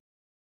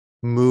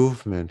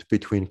movement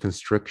between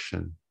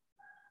constriction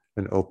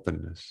and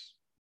openness.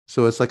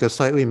 So it's like a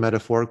slightly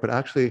metaphoric, but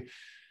actually,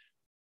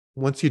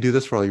 once you do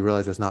this for all, you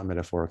realize it's not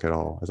metaphoric at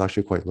all. It's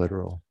actually quite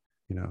literal,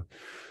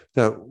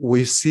 that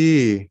we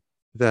see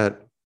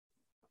that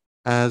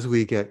as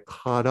we get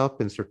caught up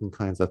in certain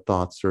kinds of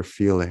thoughts or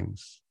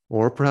feelings,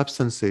 or perhaps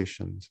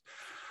sensations,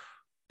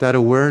 that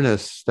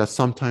awareness that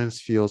sometimes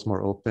feels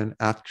more open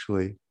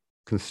actually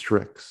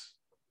constricts.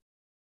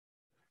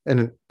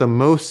 And the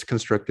most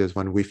constrict is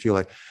when we feel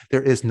like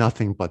there is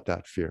nothing but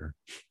that fear.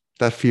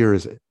 That fear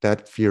is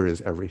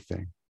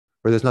everything.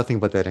 Or there's nothing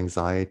but that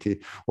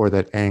anxiety or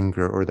that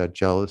anger or that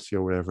jealousy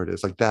or whatever it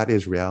is. Like that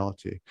is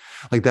reality.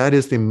 Like that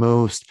is the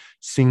most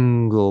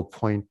single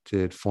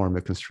pointed form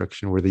of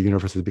constriction where the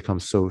universe has become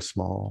so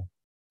small.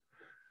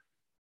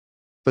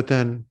 But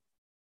then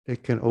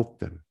it can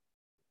open.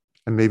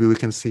 And maybe we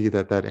can see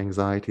that that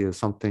anxiety is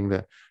something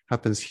that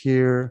happens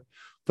here,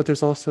 but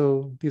there's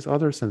also these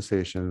other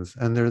sensations,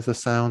 and there's the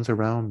sounds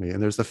around me,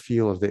 and there's the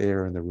feel of the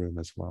air in the room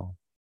as well.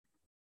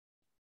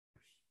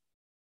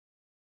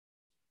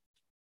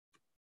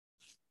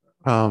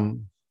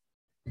 And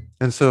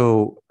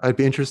so I'd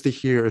be interested to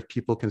hear if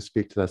people can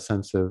speak to that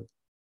sense of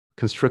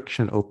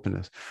constriction,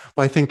 openness.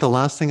 But I think the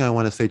last thing I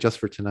want to say just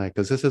for tonight,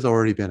 because this has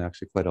already been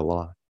actually quite a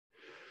lot,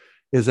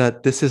 is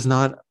that this is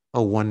not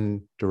a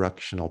one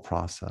directional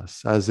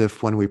process, as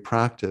if when we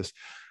practice,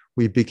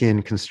 we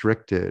begin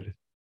constricted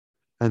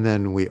and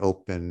then we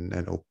open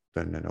and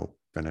open and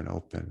open and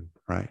open,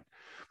 right?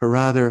 But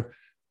rather,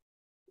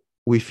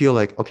 we feel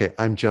like, okay,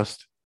 I'm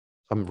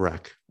a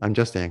wreck. I'm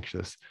just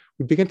anxious.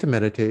 We begin to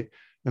meditate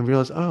and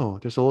realize, oh,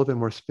 there's a little bit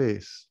more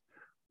space.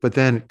 But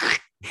then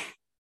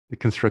it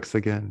constricts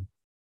again.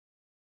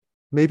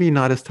 Maybe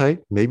not as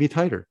tight, maybe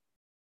tighter.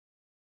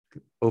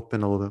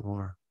 Open a little bit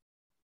more.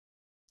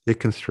 It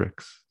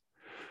constricts.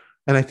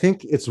 And I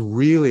think it's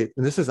really,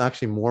 and this is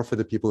actually more for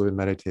the people who've been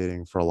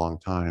meditating for a long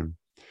time.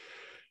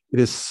 It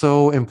is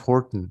so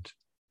important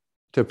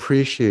to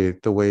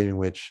appreciate the way in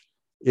which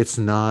it's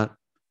not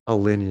a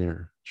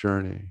linear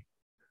journey,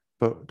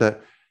 but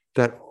that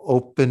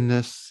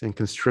openness and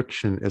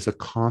constriction is a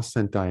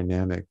constant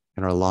dynamic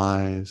in our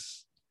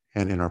lives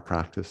and in our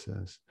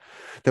practices.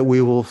 That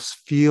we will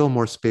feel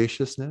more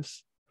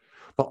spaciousness,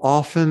 but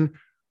often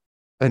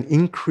an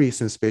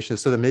increase in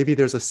spaciousness, so that maybe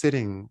there's a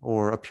sitting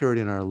or a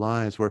period in our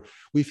lives where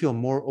we feel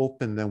more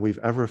open than we've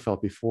ever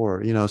felt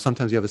before.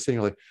 Sometimes you have a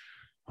sitting like,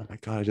 oh my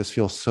God, I just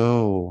feel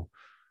so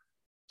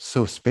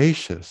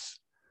spacious.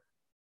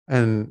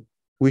 And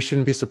we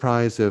shouldn't be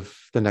surprised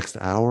if the next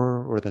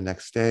hour or the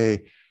next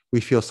day we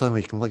feel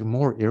suddenly like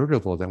more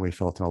irritable than we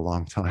felt in a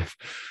long time,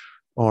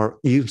 or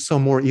so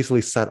more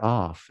easily set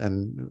off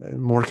and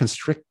more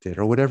constricted,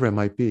 or whatever it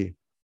might be.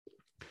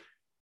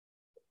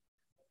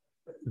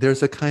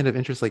 There's a kind of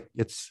interest, like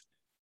it's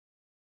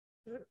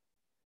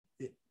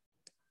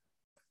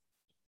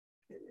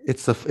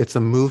a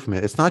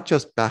movement. It's not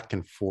just back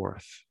and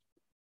forth.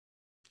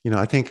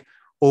 I think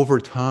over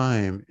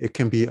time it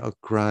can be a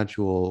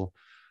gradual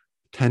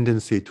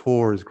tendency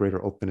towards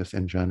greater openness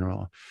in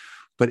general,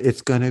 but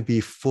it's going to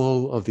be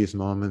full of these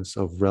moments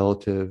of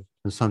relative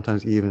and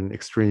sometimes even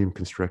extreme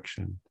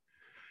constriction,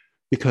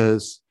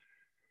 because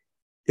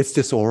it's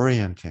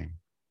disorienting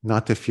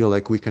not to feel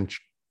like we can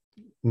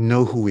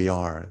know who we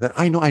are, that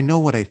I know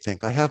what I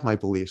think, I have my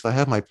beliefs, I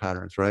have my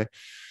patterns, right?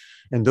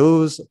 And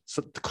those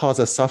cause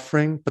us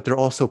suffering, but they're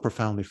also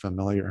profoundly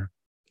familiar,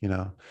 you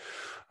know.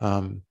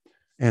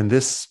 And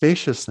this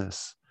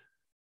spaciousness,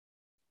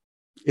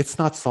 it's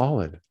not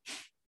solid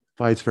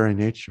by its very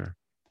nature.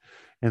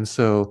 And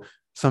so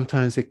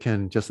sometimes it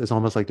can just, it's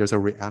almost like there's a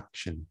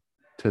reaction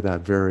to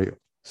that very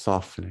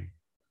softening,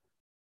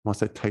 wants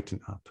to tighten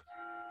up.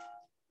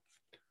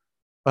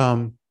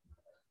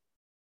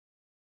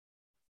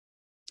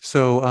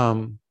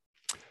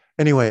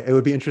 Anyway, it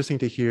would be interesting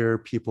to hear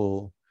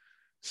people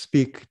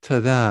speak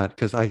to that,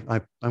 because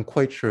I'm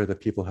quite sure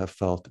that people have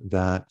felt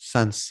that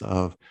sense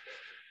of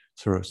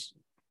sort of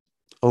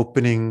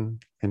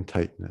opening and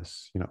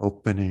tightness,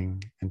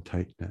 opening and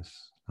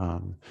tightness.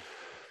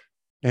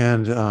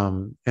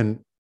 And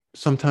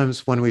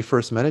sometimes when we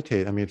first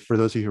meditate, I mean, for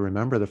those of you who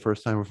remember the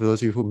first time, or for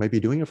those of you who may be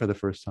doing it for the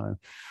first time,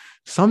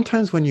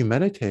 sometimes when you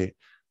meditate,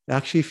 it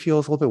actually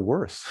feels a little bit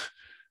worse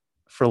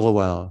for a little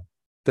while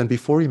than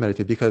before you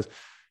meditate, because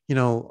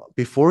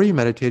before you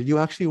meditated, you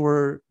actually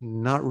were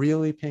not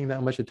really paying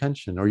that much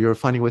attention, or you're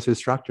finding ways to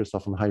distract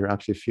yourself from how you're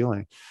actually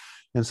feeling.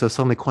 And so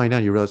suddenly quieting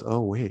down, you realize,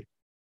 oh, wait,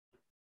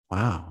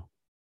 wow,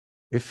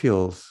 I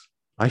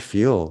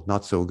feel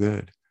not so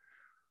good.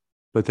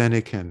 But then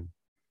it can,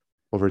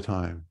 over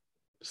time,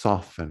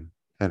 soften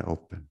and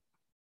open.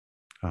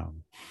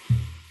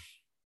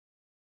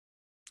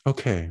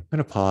 Okay, I'm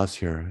going to pause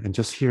here and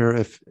just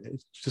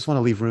just want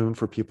to leave room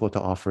for people to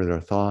offer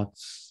their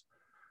thoughts,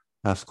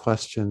 ask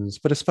questions,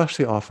 but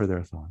especially offer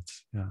their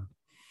thoughts. Yeah.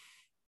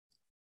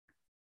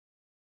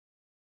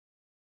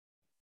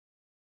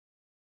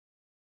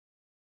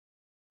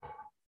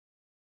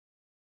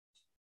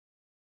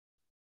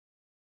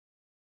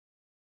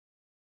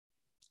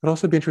 I'd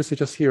also be interested to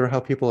just hear how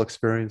people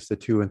experience the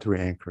 2 and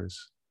 3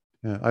 anchors.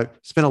 Yeah,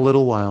 it's been a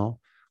little while,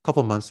 a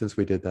couple months since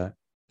we did that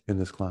in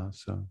this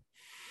class. So.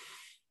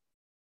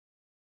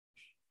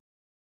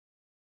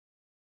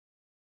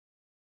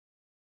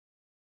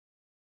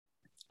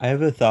 I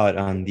have a thought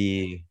on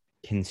the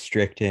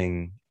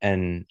constricting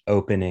and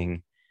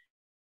opening.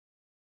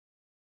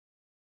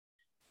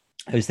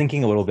 I was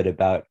thinking a little bit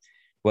about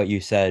what you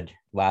said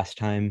last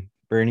time,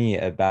 Bernie,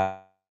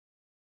 about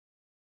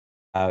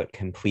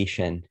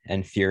completion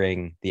and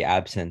fearing the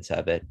absence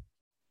of it.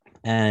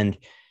 And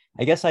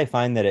I guess I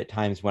find that at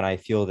times when I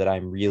feel that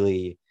I'm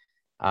really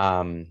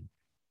um,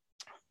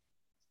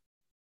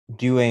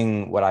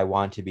 doing what I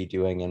want to be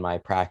doing in my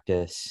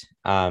practice,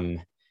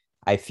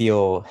 I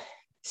feel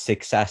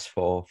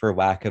successful, for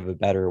lack of a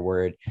better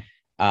word.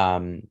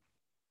 Um,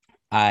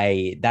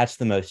 I that's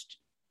the most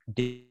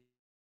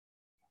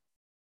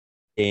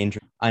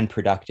dangerous,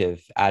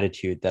 unproductive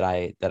attitude that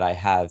I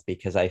have,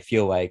 because I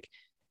feel like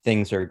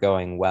things are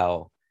going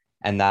well,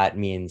 and that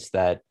means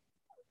that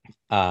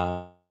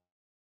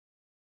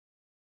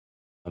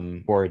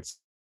towards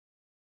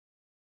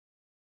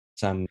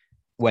some,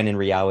 when in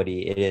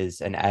reality it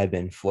is an ebb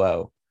and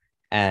flow.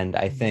 And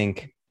I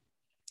think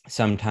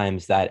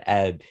sometimes that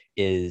ebb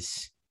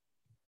is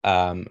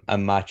a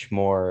much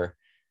more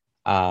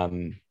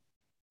um,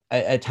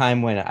 a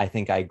time when I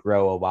think I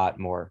grow a lot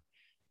more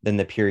than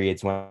the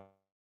periods when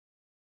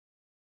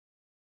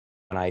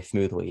I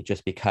smoothly,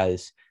 just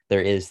because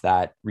there is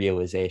that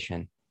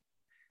realization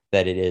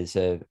that it is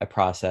a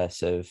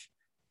process of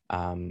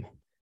um,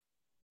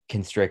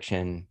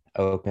 constriction,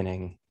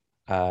 opening,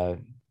 uh,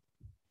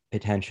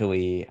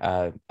 potentially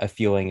a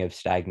feeling of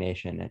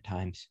stagnation at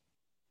times.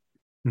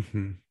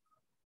 Mm-hmm.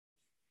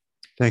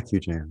 Thank you,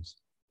 James.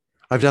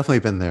 I've definitely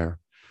been there.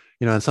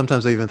 And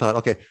sometimes I even thought,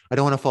 okay, I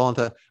don't want to fall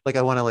into, like,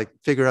 I want to like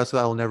figure out so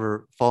I will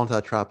never fall into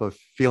that trap of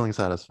feeling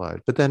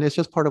satisfied. But then it's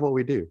just part of what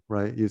we do,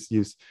 right? You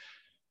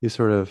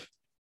sort of,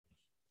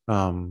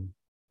 um,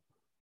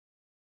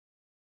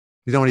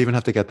 you don't even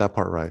have to get that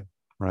part right,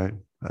 right?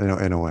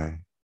 In a way,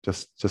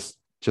 just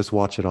just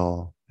watch it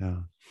all. Yeah.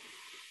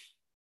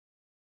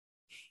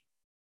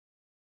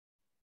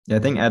 Yeah, I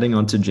think adding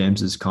on to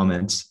James's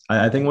comments,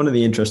 I think one of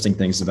the interesting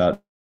things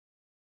about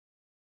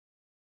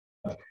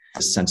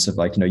this sense of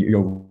like,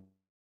 you're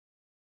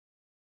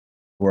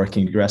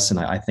working progress, and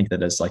I think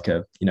that as like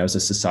a, as a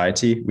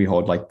society, we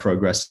hold like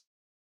progress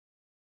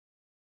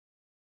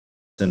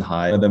and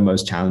high. One of the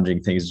most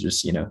challenging things is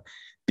just,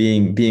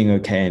 being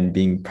okay and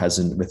being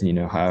present with,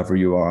 however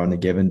you are on a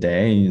given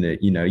day.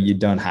 You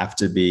don't have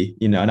to be,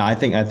 and I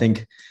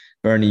think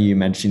Bernie, you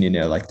mentioned,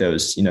 like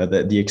those,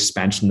 the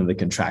expansion and the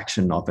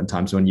contraction.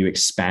 Oftentimes when you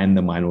expand,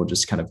 the mind will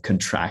just kind of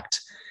contract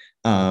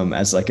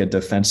as like a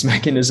defense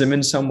mechanism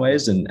in some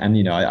ways. And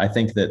I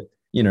think that,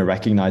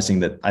 recognizing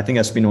that, I think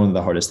that's been one of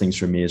the hardest things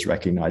for me, is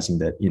recognizing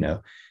that,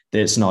 that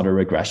it's not a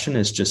regression.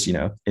 It's just,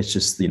 it's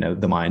just,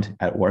 the mind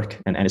at work,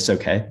 and it's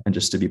okay. And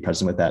just to be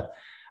present with that.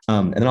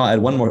 And then I'll add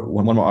one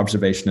more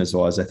observation as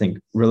well, as I think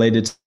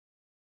related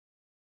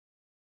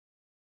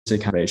to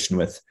conversation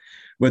with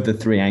the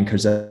three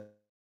anchors. I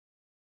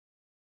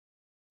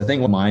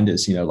think what mind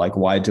is, like,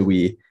 why do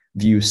we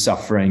view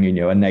suffering,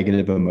 a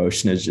negative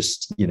emotion, as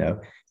just,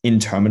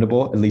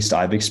 interminable? At least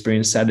I've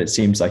experienced that. It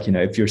seems like,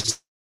 if you're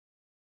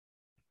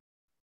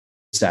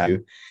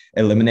sad,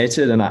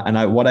 eliminated. And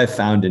I what I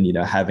found in,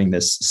 having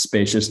this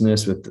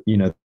spaciousness with,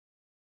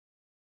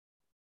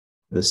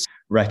 this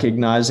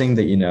recognizing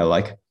that,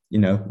 like,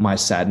 my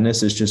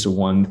sadness is just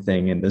one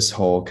thing in this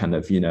whole kind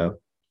of,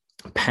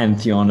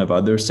 pantheon of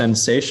other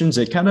sensations.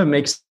 It kind of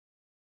makes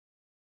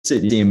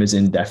it seem as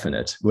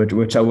indefinite,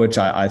 which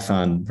I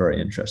found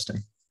very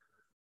interesting.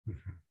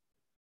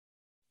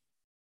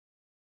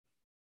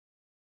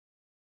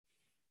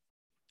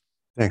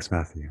 Thanks,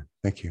 Matthew.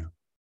 Thank you.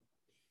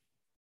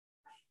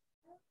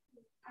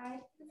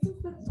 This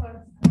is the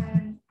first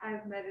time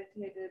I've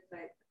meditated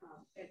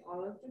in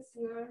all of this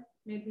year,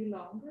 maybe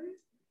longer.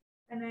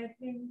 And I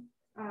think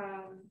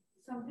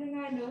something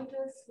I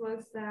noticed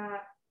was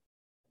that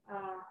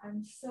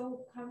I'm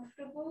so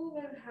comfortable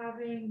with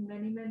having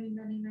many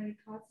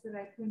thoughts that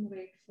I couldn't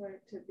wait for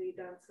it to be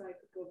done, so I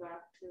could go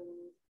back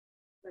to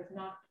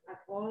not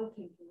at all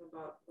thinking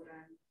about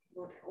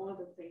what all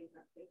the things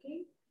I'm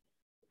thinking.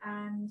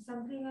 And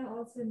something I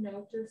also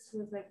noticed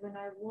was when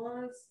I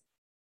was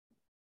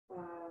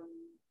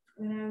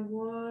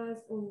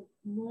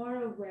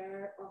more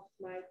aware of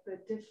the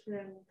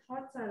different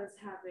thoughts I was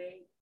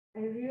having, I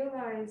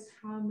realized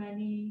how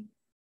many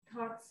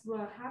thoughts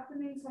were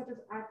happening sort of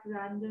at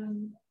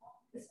random,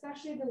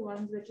 especially the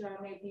ones which are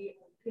maybe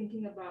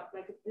thinking about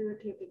an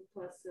irritating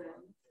person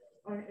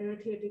or an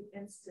irritating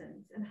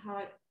instance and how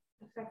it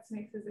affects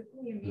me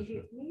physically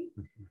immediately.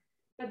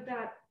 But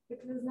that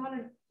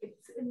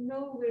it's in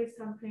no way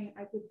something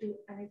I could do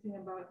anything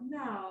about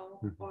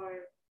now,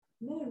 or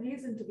no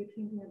reason to be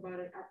thinking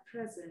about it at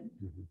present,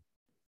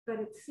 but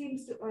it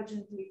seems to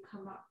urgently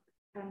come up,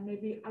 and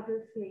maybe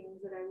other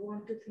things that I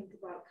want to think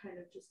about kind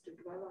of just to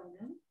dwell on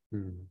them.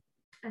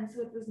 And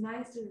so it was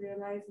nice to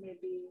realize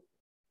maybe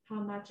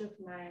how much of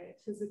my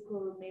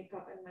physical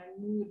makeup and my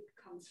mood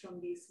comes from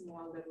these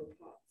small little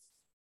thoughts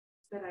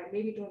that I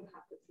maybe don't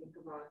have to think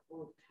about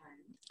all the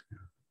time.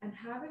 Yeah. And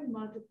having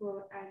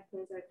multiple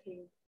anchors, I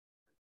think,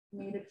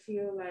 made it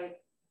feel like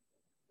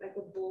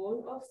a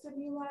bowl of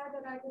stimuli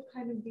that I could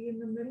kind of be in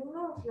the middle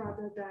of,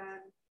 rather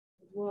than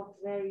work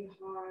very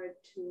hard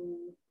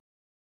to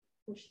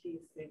push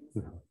these things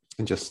out.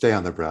 And just stay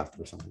on the breath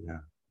or something. Yeah.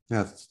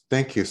 Yeah.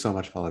 Thank you so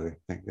much, Pallavi.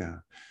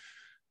 Yeah.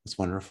 It's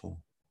wonderful.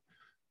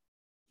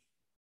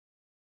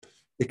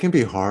 It can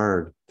be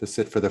hard to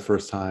sit for the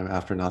first time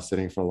after not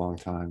sitting for a long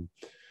time.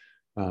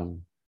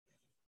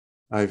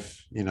 I've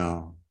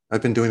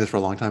been doing this for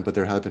a long time, but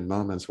there have been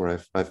moments where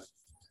I've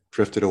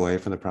drifted away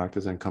from the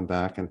practice and come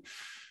back, and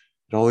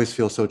it always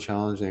feels so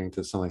challenging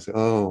to suddenly say,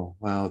 oh,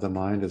 wow, the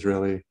mind is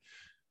really,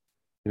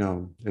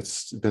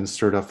 it's been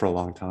stirred up for a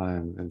long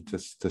time, and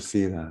just to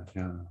see that.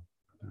 Yeah.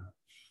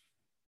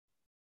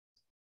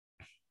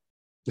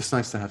 It's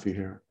nice to have you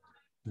here.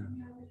 Yeah.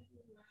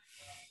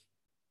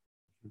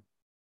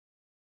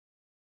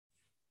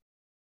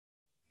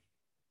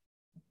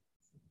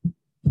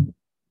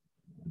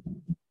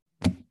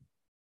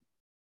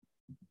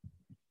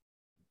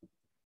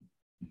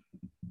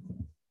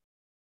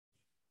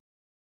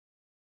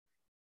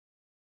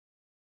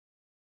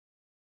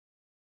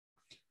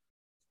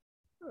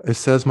 It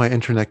says my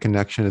internet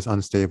connection is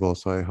unstable,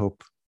 so I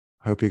hope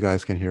you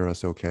guys can hear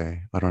us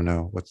okay. I don't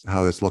know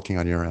how it's looking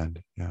on your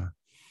end. Yeah.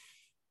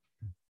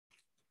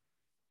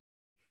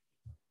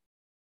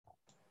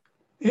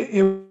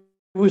 It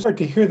was hard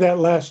to hear that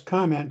last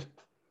comment.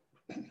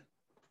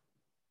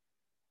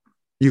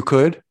 You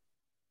could?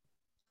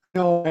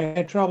 No, I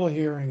had trouble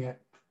hearing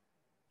it.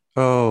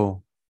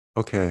 Oh,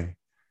 okay.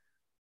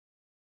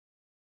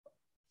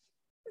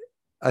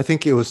 I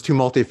think it was too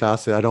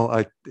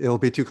multifaceted. It'll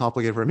be too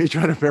complicated for me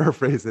trying to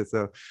paraphrase it.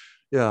 So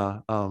yeah,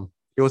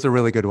 it was a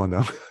really good one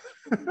though.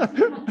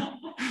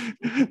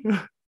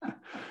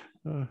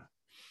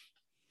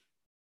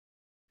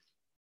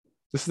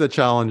 This is the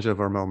challenge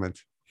of our moment.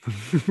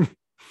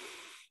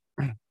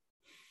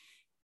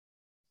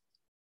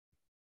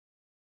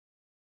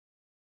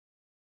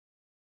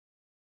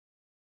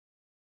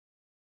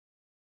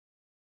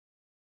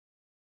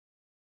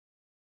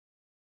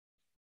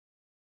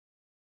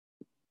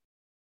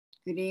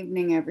 Good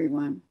evening,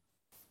 everyone.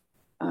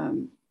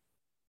 I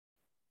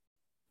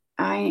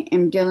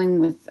am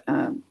dealing with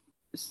pretty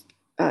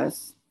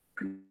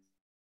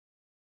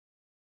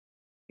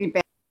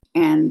bad,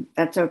 and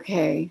that's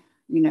okay.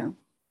 You know,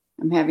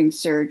 I'm having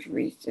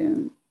surgery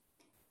soon,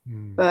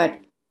 but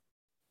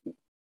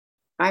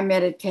I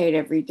meditate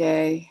every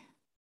day,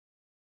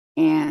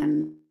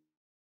 and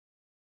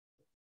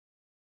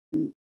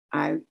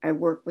I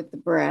work with the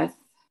breath.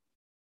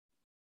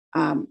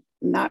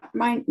 Not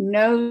my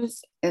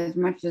nose as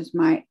much as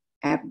my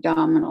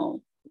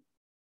abdominal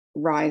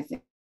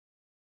rising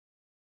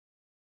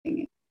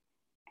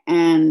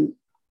and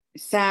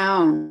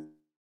sound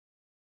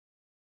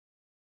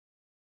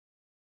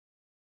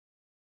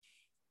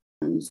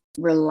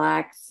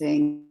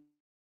relaxing.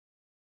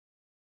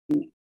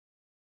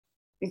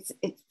 It's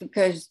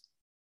because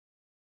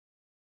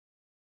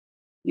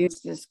you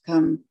just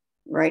come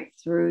right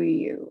through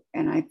you,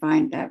 and I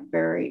find that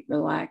very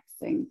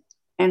relaxing.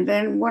 And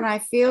then when I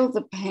feel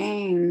the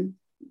pain,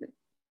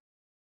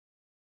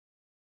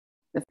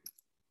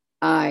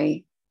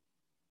 I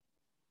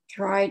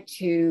try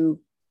to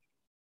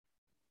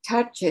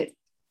touch it,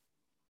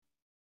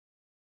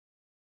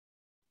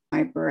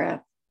 my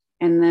breath,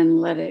 and then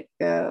let it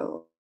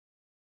go.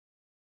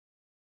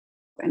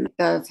 And it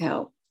does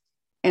help.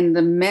 And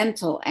the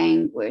mental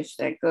anguish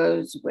that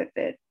goes with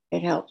it,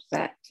 it helps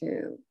that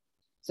too.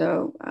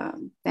 So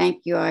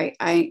thank you.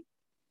 I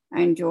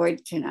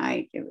enjoyed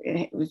tonight.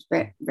 It was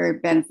very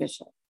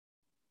beneficial.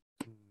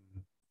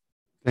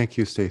 Thank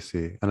you,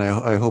 Stacy. And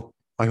I hope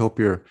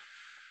you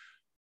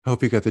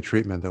get the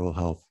treatment that will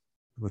help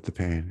with the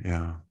pain.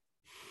 Yeah.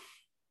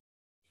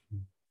 I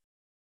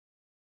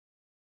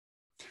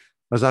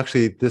was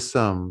actually this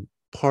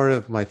part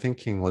of my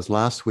thinking was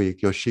last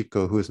week,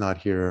 Yoshiko, who is not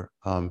here.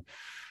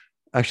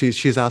 Actually,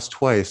 she's asked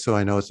twice, so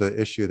I know it's an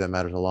issue that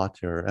matters a lot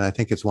to her. And I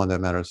think it's one that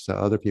matters to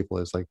other people,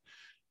 is like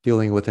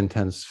dealing with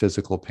intense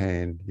physical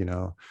pain, you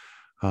know.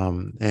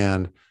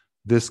 And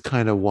this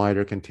kind of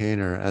wider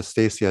container, as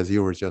Stacy, as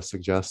you were just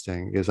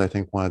suggesting, is I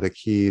think one of the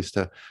keys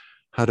to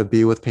how to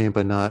be with pain,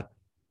 but not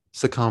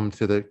succumb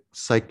to the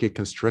psychic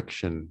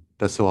constriction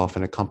that so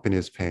often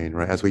accompanies pain,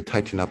 right? As we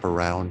tighten up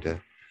around it.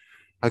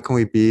 How can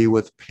we be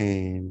with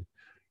pain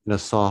in a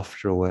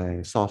softer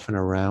way, soften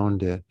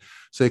around it?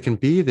 So it can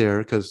be there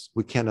because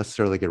we can't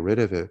necessarily get rid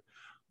of it,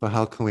 but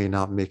how can we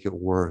not make it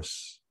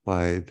worse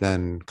by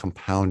then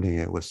compounding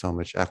it with so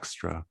much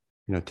extra,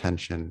 you know,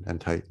 tension and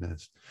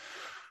tightness?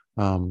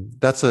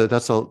 That's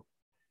a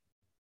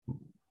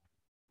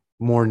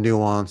more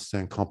nuanced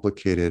and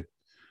complicated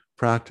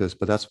practice,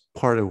 but that's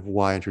part of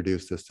why I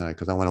introduced this tonight,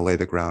 because I want to lay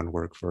the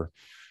groundwork for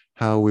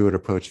how we would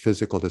approach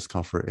physical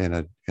discomfort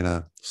in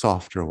a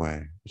softer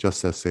way,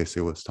 just as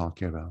Stacey was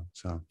talking about.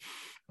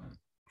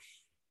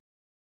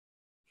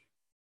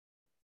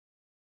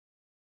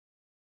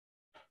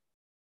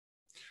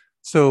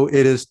 So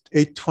it is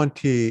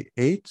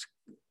 8:28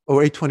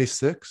 or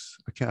 8:26.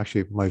 I can't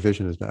actually, my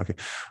vision is bad. Okay.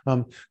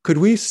 Could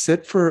we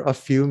sit for a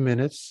few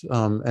minutes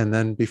and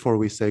then before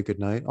we say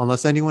goodnight,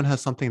 unless anyone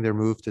has something they're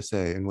moved to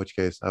say, in which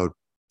case I would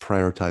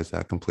prioritize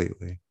that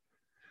completely.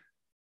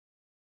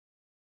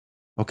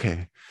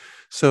 Okay.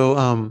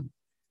 So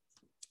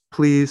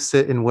please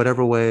sit in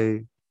whatever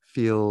way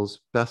feels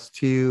best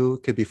to you.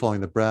 It could be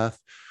following the breath,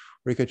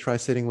 or you could try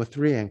sitting with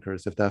 3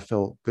 anchors if that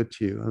felt good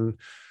to you. And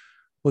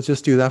we'll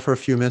just do that for a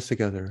few minutes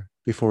together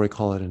before we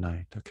call it a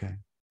night. Okay.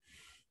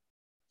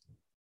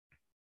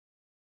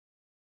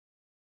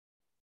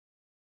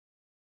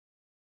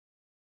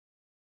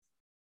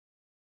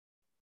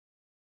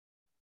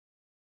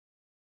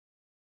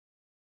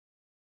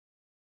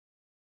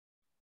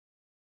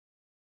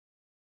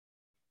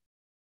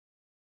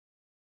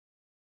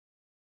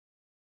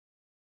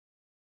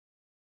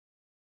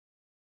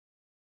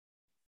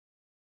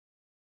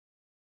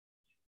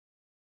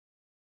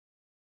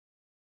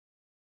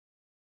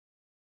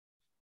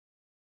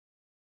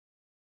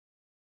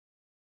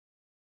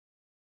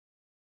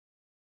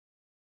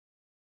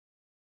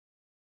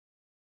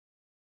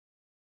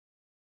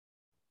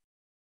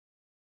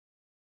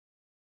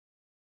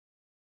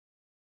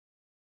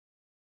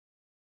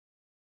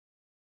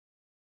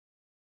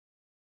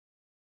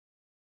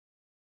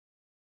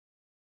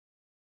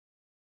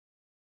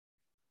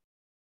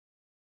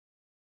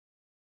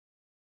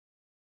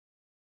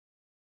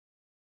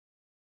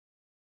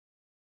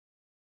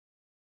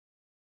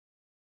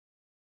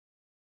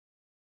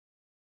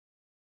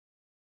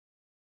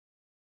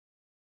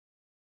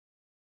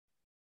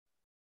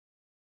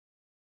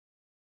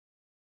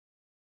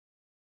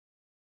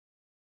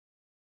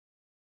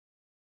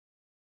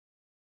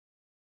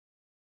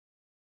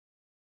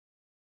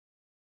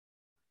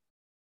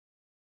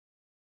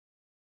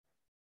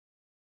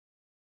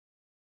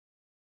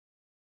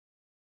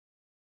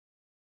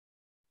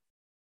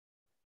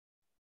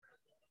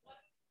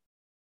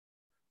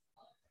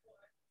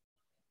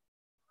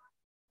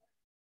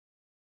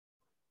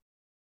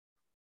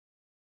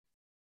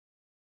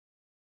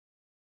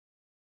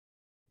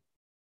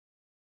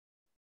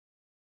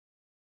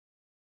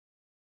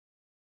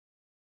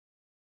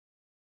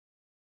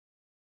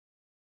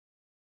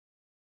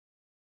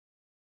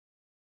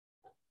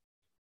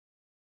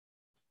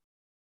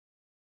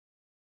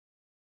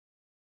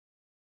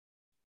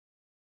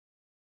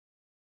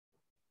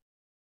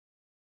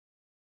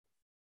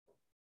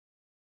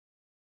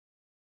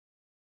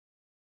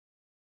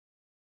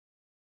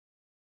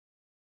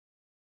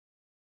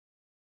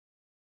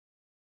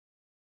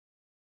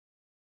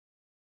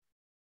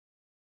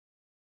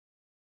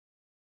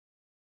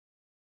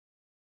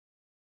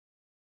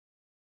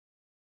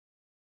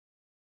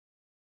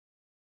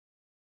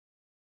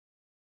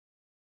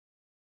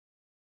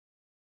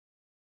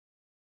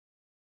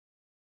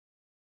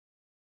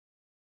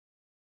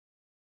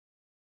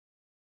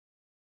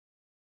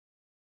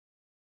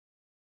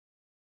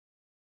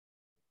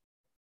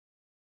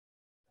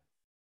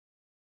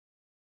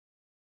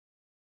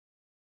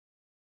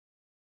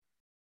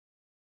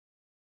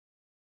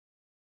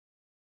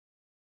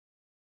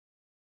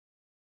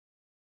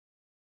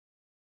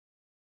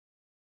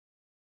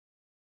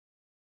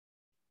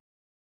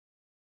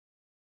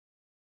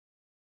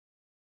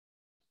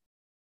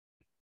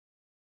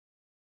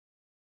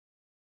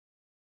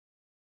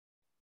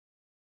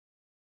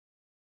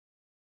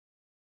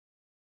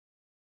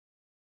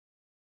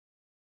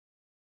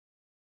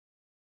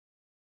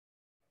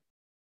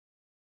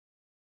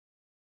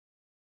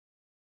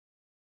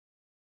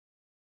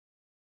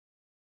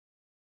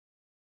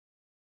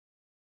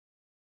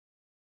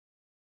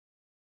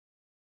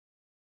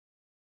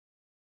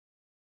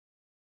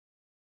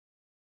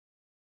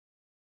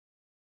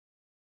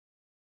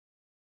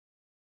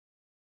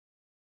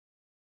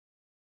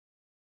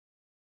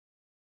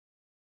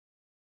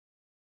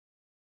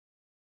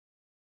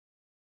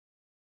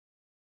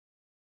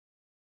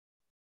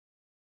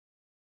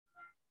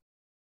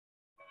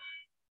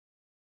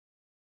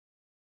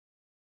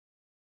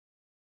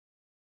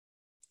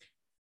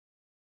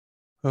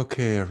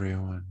 Okay,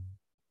 everyone.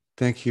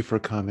 Thank you for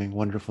coming.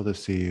 Wonderful to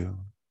see you.